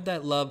 spread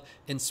that love,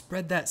 and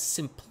spread that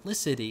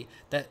simplicity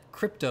that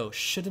crypto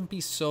shouldn't be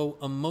so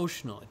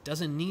emotional. It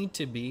doesn't need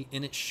to be,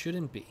 and it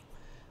shouldn't be.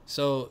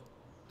 So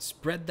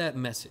spread that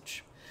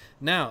message.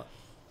 Now,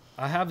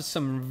 I have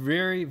some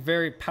very,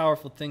 very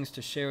powerful things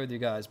to share with you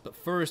guys. But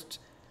first,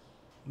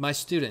 my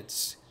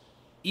students.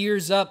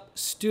 Ears up,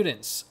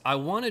 students. I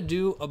want to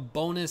do a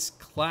bonus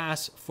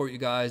class for you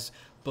guys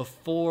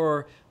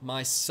before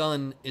my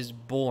son is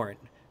born.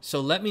 So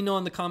let me know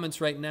in the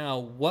comments right now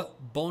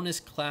what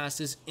bonus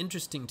class is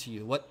interesting to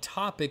you. What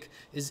topic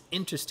is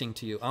interesting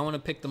to you? I want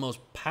to pick the most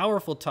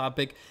powerful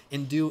topic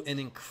and do an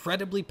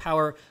incredibly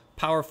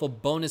powerful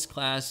bonus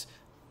class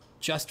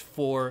just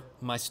for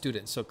my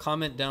students. So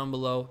comment down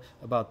below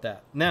about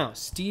that. Now,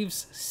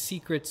 Steve's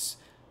secrets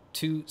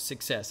to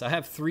success. I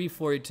have 3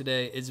 for you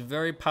today. It's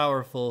very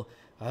powerful.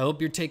 I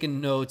hope you're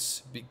taking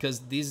notes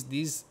because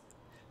these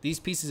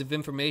pieces of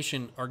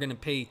information are going to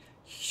pay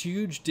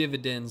huge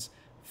dividends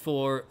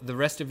for the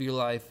rest of your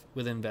life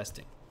with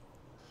investing.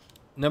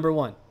 Number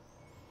 1.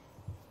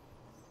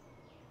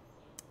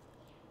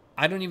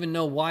 I don't even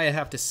know why I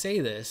have to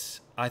say this.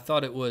 I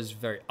thought it was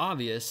very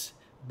obvious,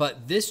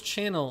 but this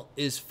channel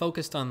is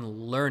focused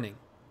on learning.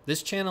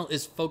 This channel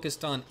is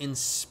focused on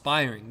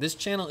inspiring. This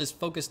channel is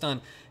focused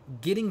on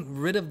getting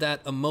rid of that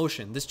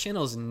emotion. This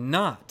channel is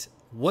not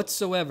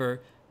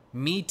whatsoever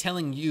me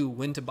telling you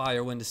when to buy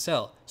or when to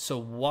sell. So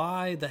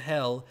why the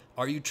hell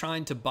are you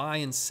trying to buy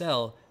and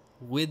sell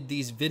with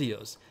these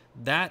videos?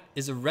 That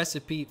is a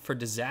recipe for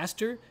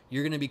disaster.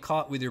 You're going to be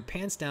caught with your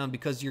pants down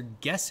because you're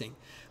guessing.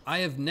 I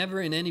have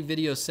never in any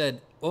video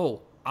said,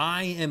 oh,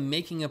 I am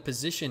making a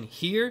position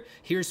here.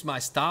 Here's my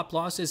stop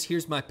losses.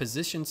 Here's my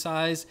position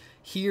size.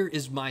 Here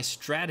is my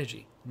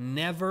strategy.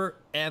 Never,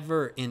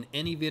 ever in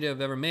any video I've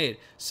ever made.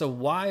 So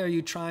why are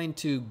you trying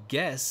to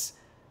guess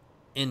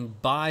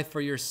and buy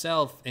for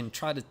yourself and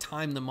try to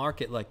time the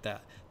market like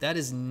that? That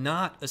is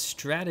not a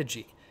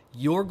strategy.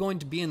 You're going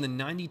to be in the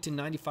 90 to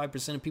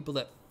 95% of people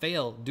that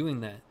fail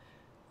doing that.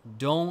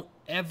 Don't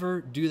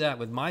ever do that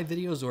with my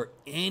videos or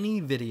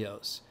any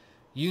videos.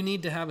 You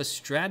need to have a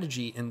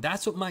strategy, and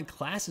that's what my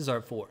classes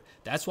are for.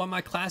 That's why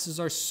my classes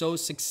are so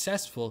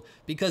successful,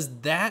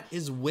 because that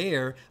is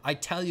where I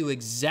tell you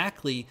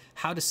exactly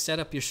how to set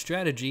up your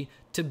strategy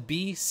to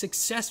be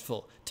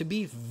successful, to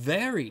be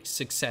very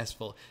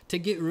successful, to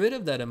get rid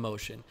of that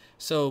emotion.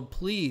 So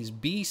please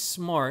be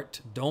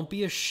smart. Don't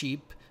be a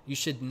sheep. You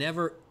should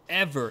never,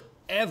 ever,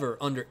 ever,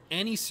 under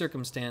any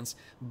circumstance,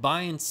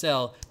 buy and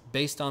sell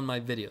based on my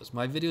videos.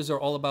 My videos are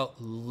all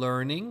about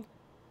learning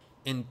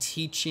and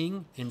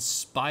teaching,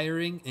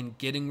 inspiring, and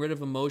getting rid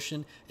of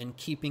emotion and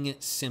keeping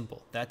it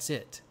simple. That's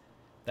it.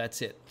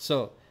 That's it.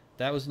 So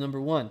that was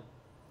number one.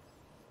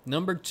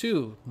 Number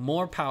two,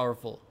 more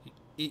powerful.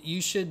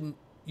 You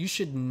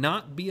should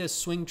not be a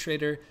swing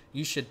trader.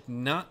 You should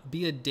not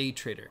be a day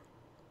trader.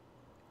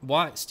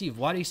 Why, Steve?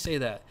 Why do you say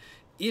that?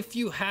 If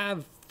you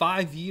have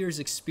 5 years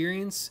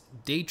experience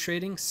day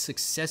trading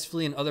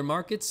successfully in other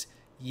markets,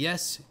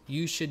 yes,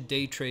 you should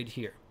day trade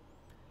here.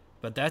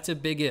 But that's a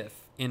big if.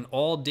 And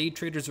all day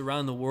traders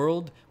around the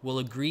world will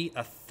agree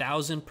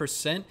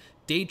 1,000%.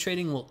 Day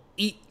trading will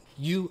eat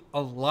you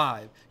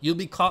alive. You'll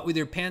be caught with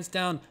your pants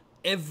down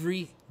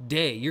every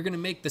day. You're going to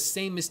make the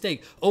same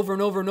mistake over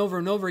and over and over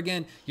and over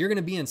again. You're going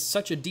to be in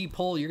such a deep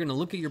hole. You're going to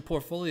look at your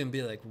portfolio and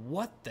be like,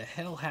 what the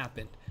hell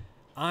happened?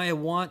 I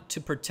want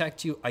to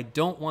protect you. I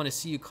don't want to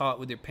see you caught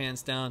with your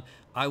pants down.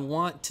 I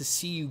want to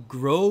see you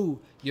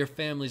grow your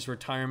family's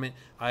retirement.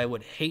 I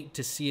would hate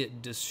to see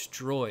it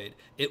destroyed.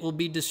 It will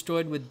be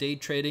destroyed with day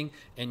trading,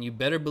 and you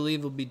better believe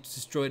it will be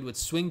destroyed with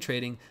swing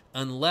trading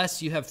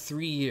unless you have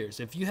 3 years.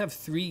 If you have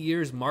 3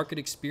 years market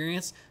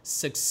experience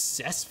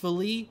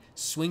successfully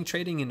swing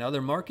trading in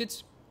other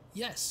markets,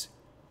 yes,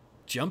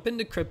 jump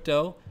into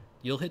crypto.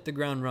 You'll hit the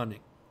ground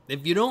running.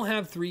 If you don't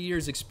have 3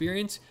 years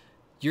experience,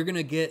 you're going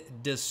to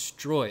get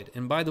destroyed.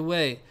 And by the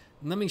way,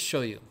 let me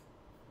show you.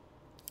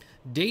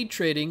 Day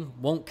trading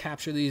won't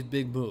capture these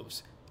big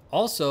moves.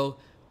 Also,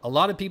 a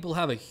lot of people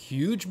have a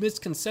huge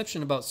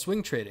misconception about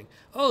swing trading.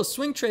 Oh,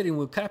 swing trading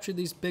will capture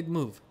these big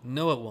moves.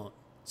 No, it won't.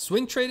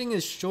 Swing trading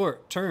is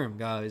short term,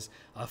 guys.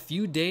 A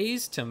few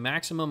days to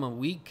maximum a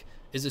week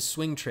is a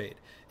swing trade.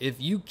 If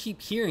you keep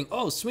hearing,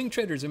 oh, swing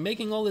traders are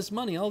making all this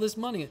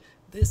BS.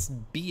 This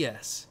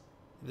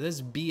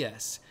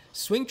BS.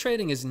 Swing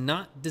trading is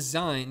not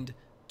designed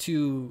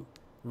to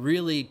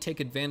really take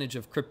advantage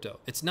of crypto.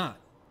 It's not.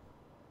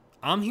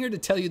 I'm here to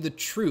tell you the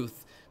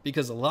truth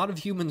because a lot of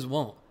humans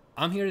won't.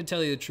 I'm here to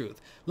tell you the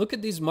truth. Look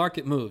at these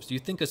market moves. Do you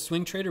think a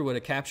swing trader would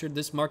have captured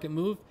this market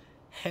move?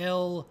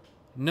 Hell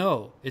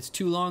no. It's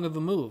too long of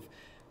a move.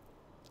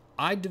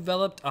 I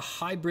developed a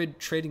hybrid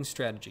trading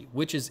strategy,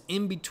 which is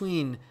in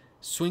between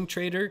swing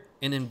trader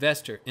and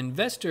investor.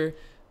 Investor,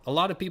 a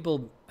lot of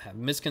people have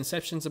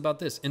misconceptions about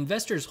this.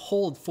 Investors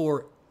hold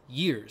for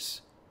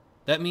years.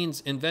 That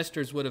means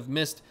investors would have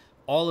missed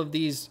all of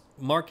these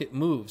market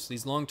moves,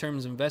 these long-term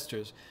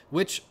investors,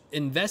 which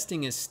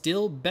investing is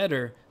still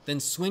better than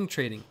swing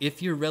trading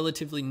if you're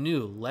relatively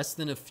new, less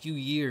than a few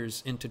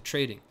years into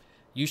trading.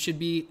 You should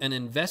be an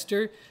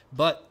investor,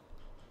 but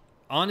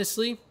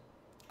honestly,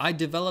 I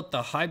developed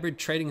a hybrid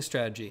trading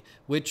strategy,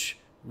 which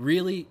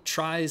really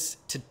tries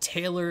to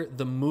tailor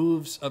the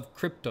moves of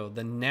crypto,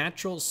 the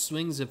natural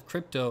swings of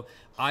crypto.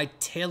 I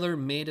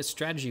tailor-made a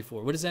strategy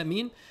for. What does that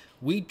mean?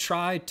 We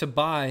try to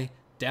buy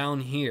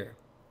down here.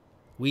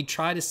 We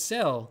try to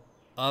sell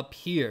up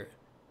here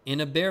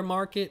in a bear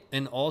market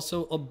and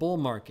also a bull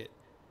market.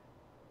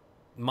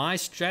 My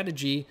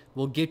strategy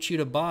will get you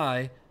to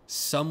buy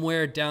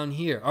somewhere down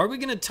here. Are we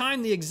going to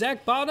time the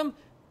exact bottom?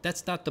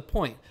 That's not the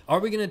point. Are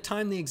we going to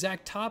time the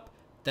exact top?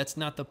 That's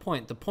not the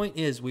point. The point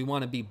is we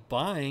want to be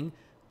buying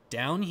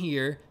down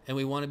here and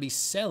we want to be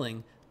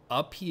selling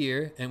up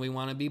here and we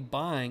want to be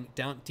buying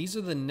down. These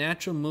are the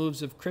natural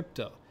moves of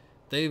crypto.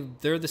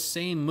 They're the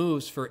same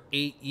moves for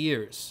 8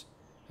 years.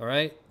 All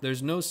right?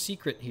 There's no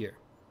secret here.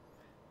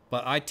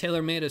 But I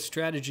tailor-made a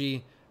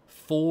strategy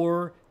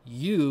for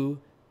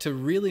you to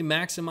really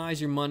maximize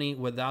your money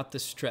without the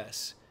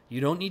stress. You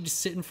don't need to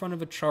sit in front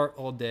of a chart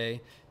all day,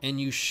 and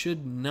you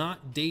should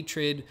not day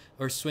trade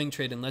or swing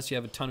trade unless you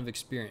have a ton of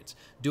experience.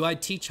 Do I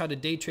teach how to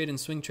day trade and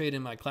swing trade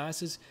in my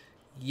classes?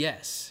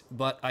 Yes,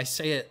 but I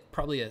say it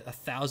probably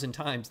 1,000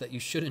 times that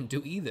you shouldn't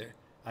do either.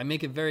 I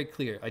make it very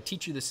clear. I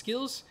teach you the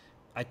skills.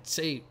 I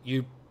say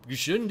you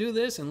shouldn't do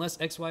this unless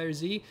X, Y, or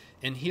Z,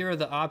 and here are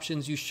the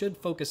options you should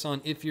focus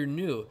on if you're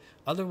new.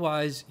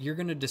 Otherwise, you're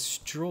going to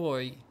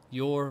destroy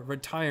your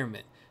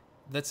retirement.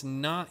 That's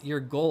not your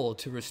goal,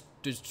 to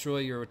destroy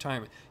your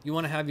retirement. You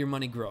want to have your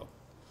money grow.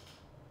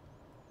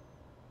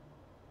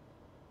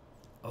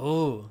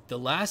 Oh, the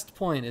last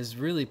point is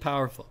really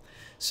powerful.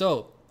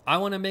 So I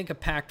want to make a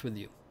pact with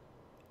you.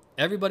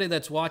 Everybody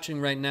that's watching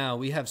right now,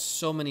 we have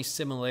so many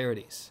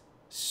similarities.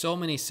 So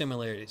many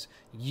similarities.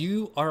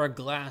 You are a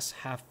glass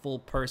half full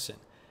person.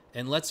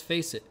 And let's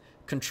face it,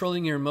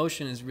 controlling your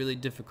emotion is really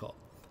difficult.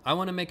 I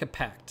want to make a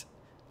pact.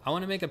 I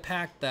want to make a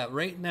pact that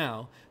right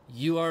now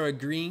you are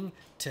agreeing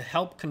to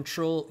help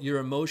control your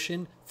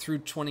emotion through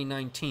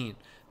 2019.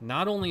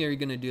 Not only are you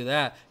going to do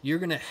that, you're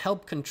going to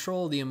help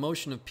control the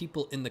emotion of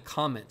people in the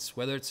comments,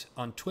 whether it's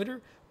on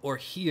Twitter or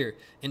here.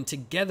 And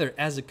together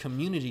as a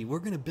community, we're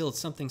going to build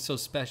something so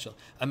special.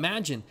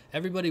 Imagine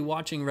everybody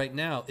watching right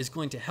now is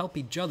going to help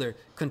each other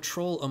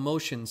control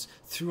emotions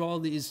through all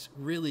these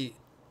really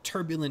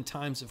turbulent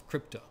times of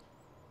crypto.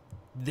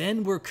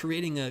 Then we're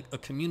creating a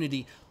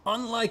community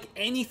unlike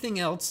anything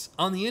else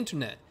on the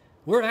internet.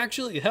 We're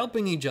actually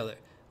helping each other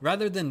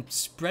rather than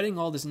spreading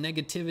all this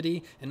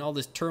negativity and all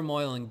this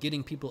turmoil and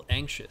getting people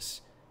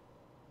anxious.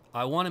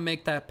 I want to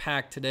make that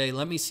pact today.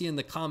 Let me see in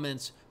the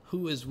comments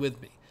who is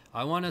with me.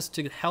 I want us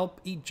to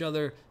help each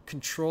other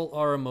control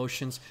our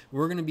emotions.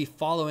 We're going to be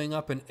following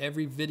up in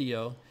every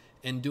video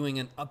and doing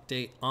an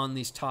update on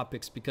these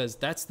topics, because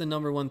that's the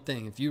number one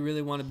thing. If you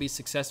really want to be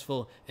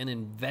successful in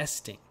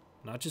investing,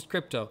 not just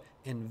crypto,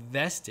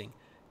 investing,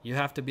 you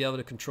have to be able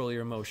to control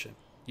your emotion.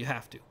 You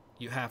have to.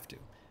 You have to.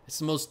 It's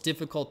the most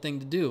difficult thing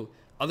to do.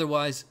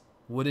 Otherwise,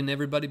 wouldn't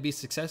everybody be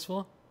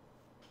successful?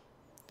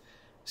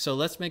 So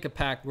let's make a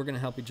pact. We're going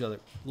to help each other.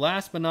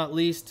 Last but not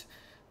least,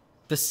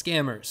 the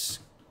scammers.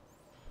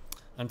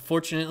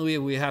 Unfortunately,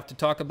 we have to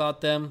talk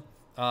about them.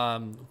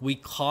 We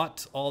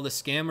caught all the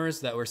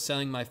scammers that were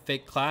selling my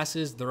fake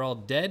classes. They're all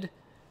dead.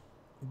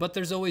 But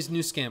there's always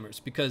new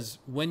scammers, because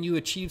when you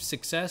achieve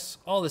success,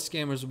 all the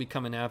scammers will be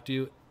coming after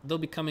you. They'll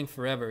be coming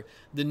forever.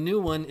 The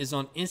new one is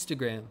on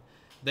Instagram.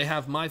 They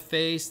have my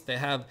face, they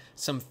have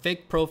some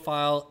fake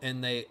profile,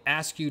 and they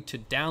ask you to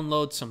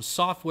download some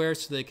software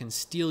so they can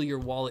steal your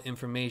wallet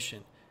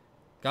information.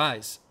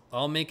 Guys,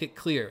 I'll make it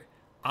clear.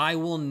 I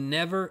will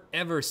never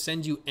ever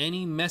send you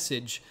any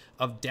message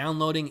of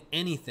downloading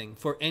anything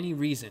for any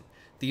reason.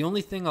 The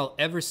only thing I'll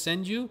ever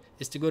send you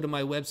is to go to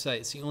my website.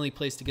 It's the only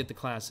place to get the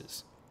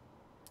classes.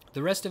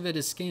 The rest of it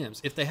is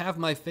scams. If they have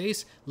my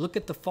face, look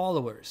at the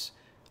followers.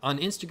 On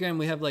Instagram,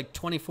 we have like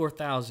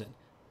 24,000.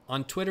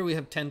 On Twitter, we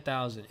have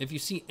 10,000. If you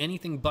see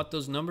anything but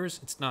those numbers,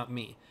 it's not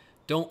me.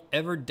 Don't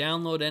ever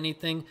download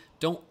anything.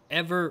 Don't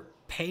ever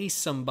pay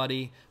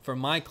somebody for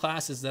my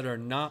classes that are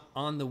not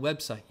on the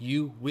website.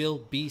 You will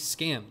be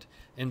scammed.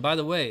 And by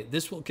the way,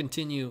 this will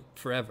continue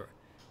forever,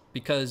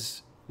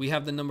 because we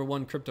have the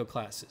 #1 crypto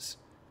classes.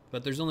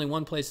 But there's only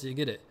one place to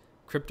get it,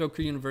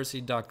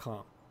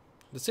 cryptocrewuniversity.com.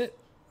 That's it.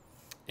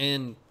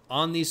 And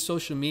on these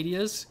social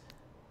medias,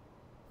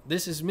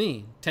 this is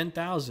me,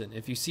 10,000.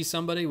 If you see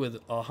somebody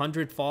with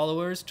 100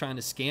 followers trying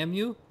to scam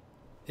you,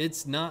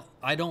 it's not,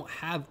 I don't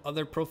have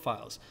other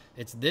profiles.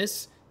 It's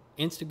this,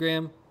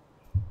 Instagram,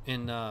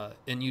 and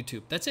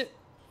YouTube. That's it.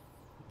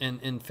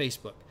 And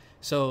Facebook.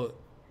 So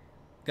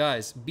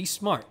guys, be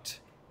smart.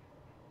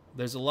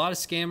 There's a lot of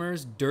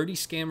scammers, dirty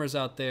scammers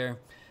out there.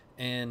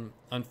 And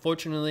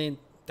unfortunately,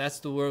 that's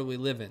the world we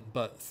live in.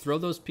 But throw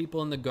those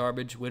people in the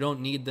garbage. We don't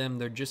need them.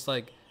 They're just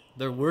like,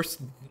 they're worse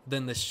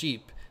than the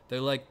sheep. They're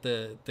like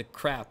the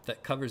crap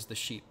that covers the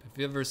sheep. If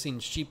you've ever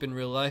seen sheep in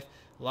real life,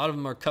 a lot of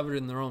them are covered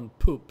in their own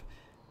poop.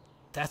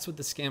 That's what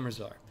the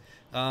scammers are.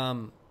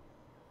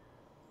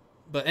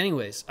 But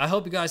anyways, I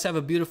hope you guys have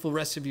a beautiful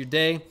rest of your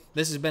day.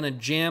 This has been a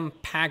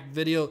jam-packed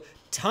video.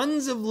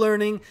 Tons of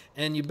learning,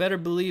 and you better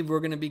believe we're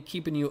going to be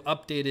keeping you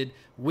updated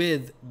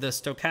with the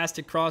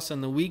stochastic cross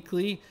on the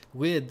weekly,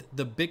 with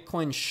the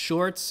Bitcoin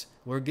shorts.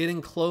 We're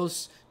getting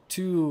close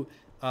to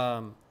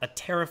a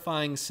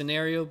terrifying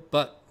scenario,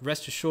 but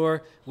rest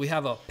assured, we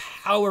have a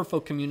powerful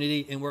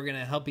community, and we're going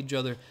to help each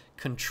other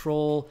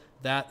control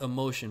that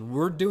emotion.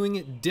 We're doing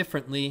it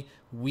differently.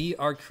 We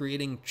are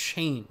creating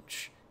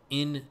change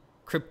in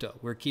crypto.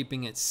 We're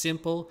keeping it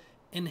simple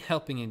and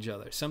helping each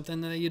other,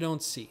 something that you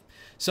don't see.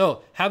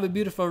 So have a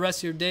beautiful rest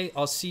of your day.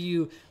 I'll see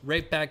you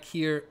right back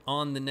here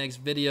on the next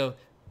video.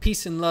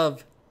 Peace and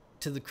love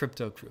to the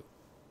Crypto Crew.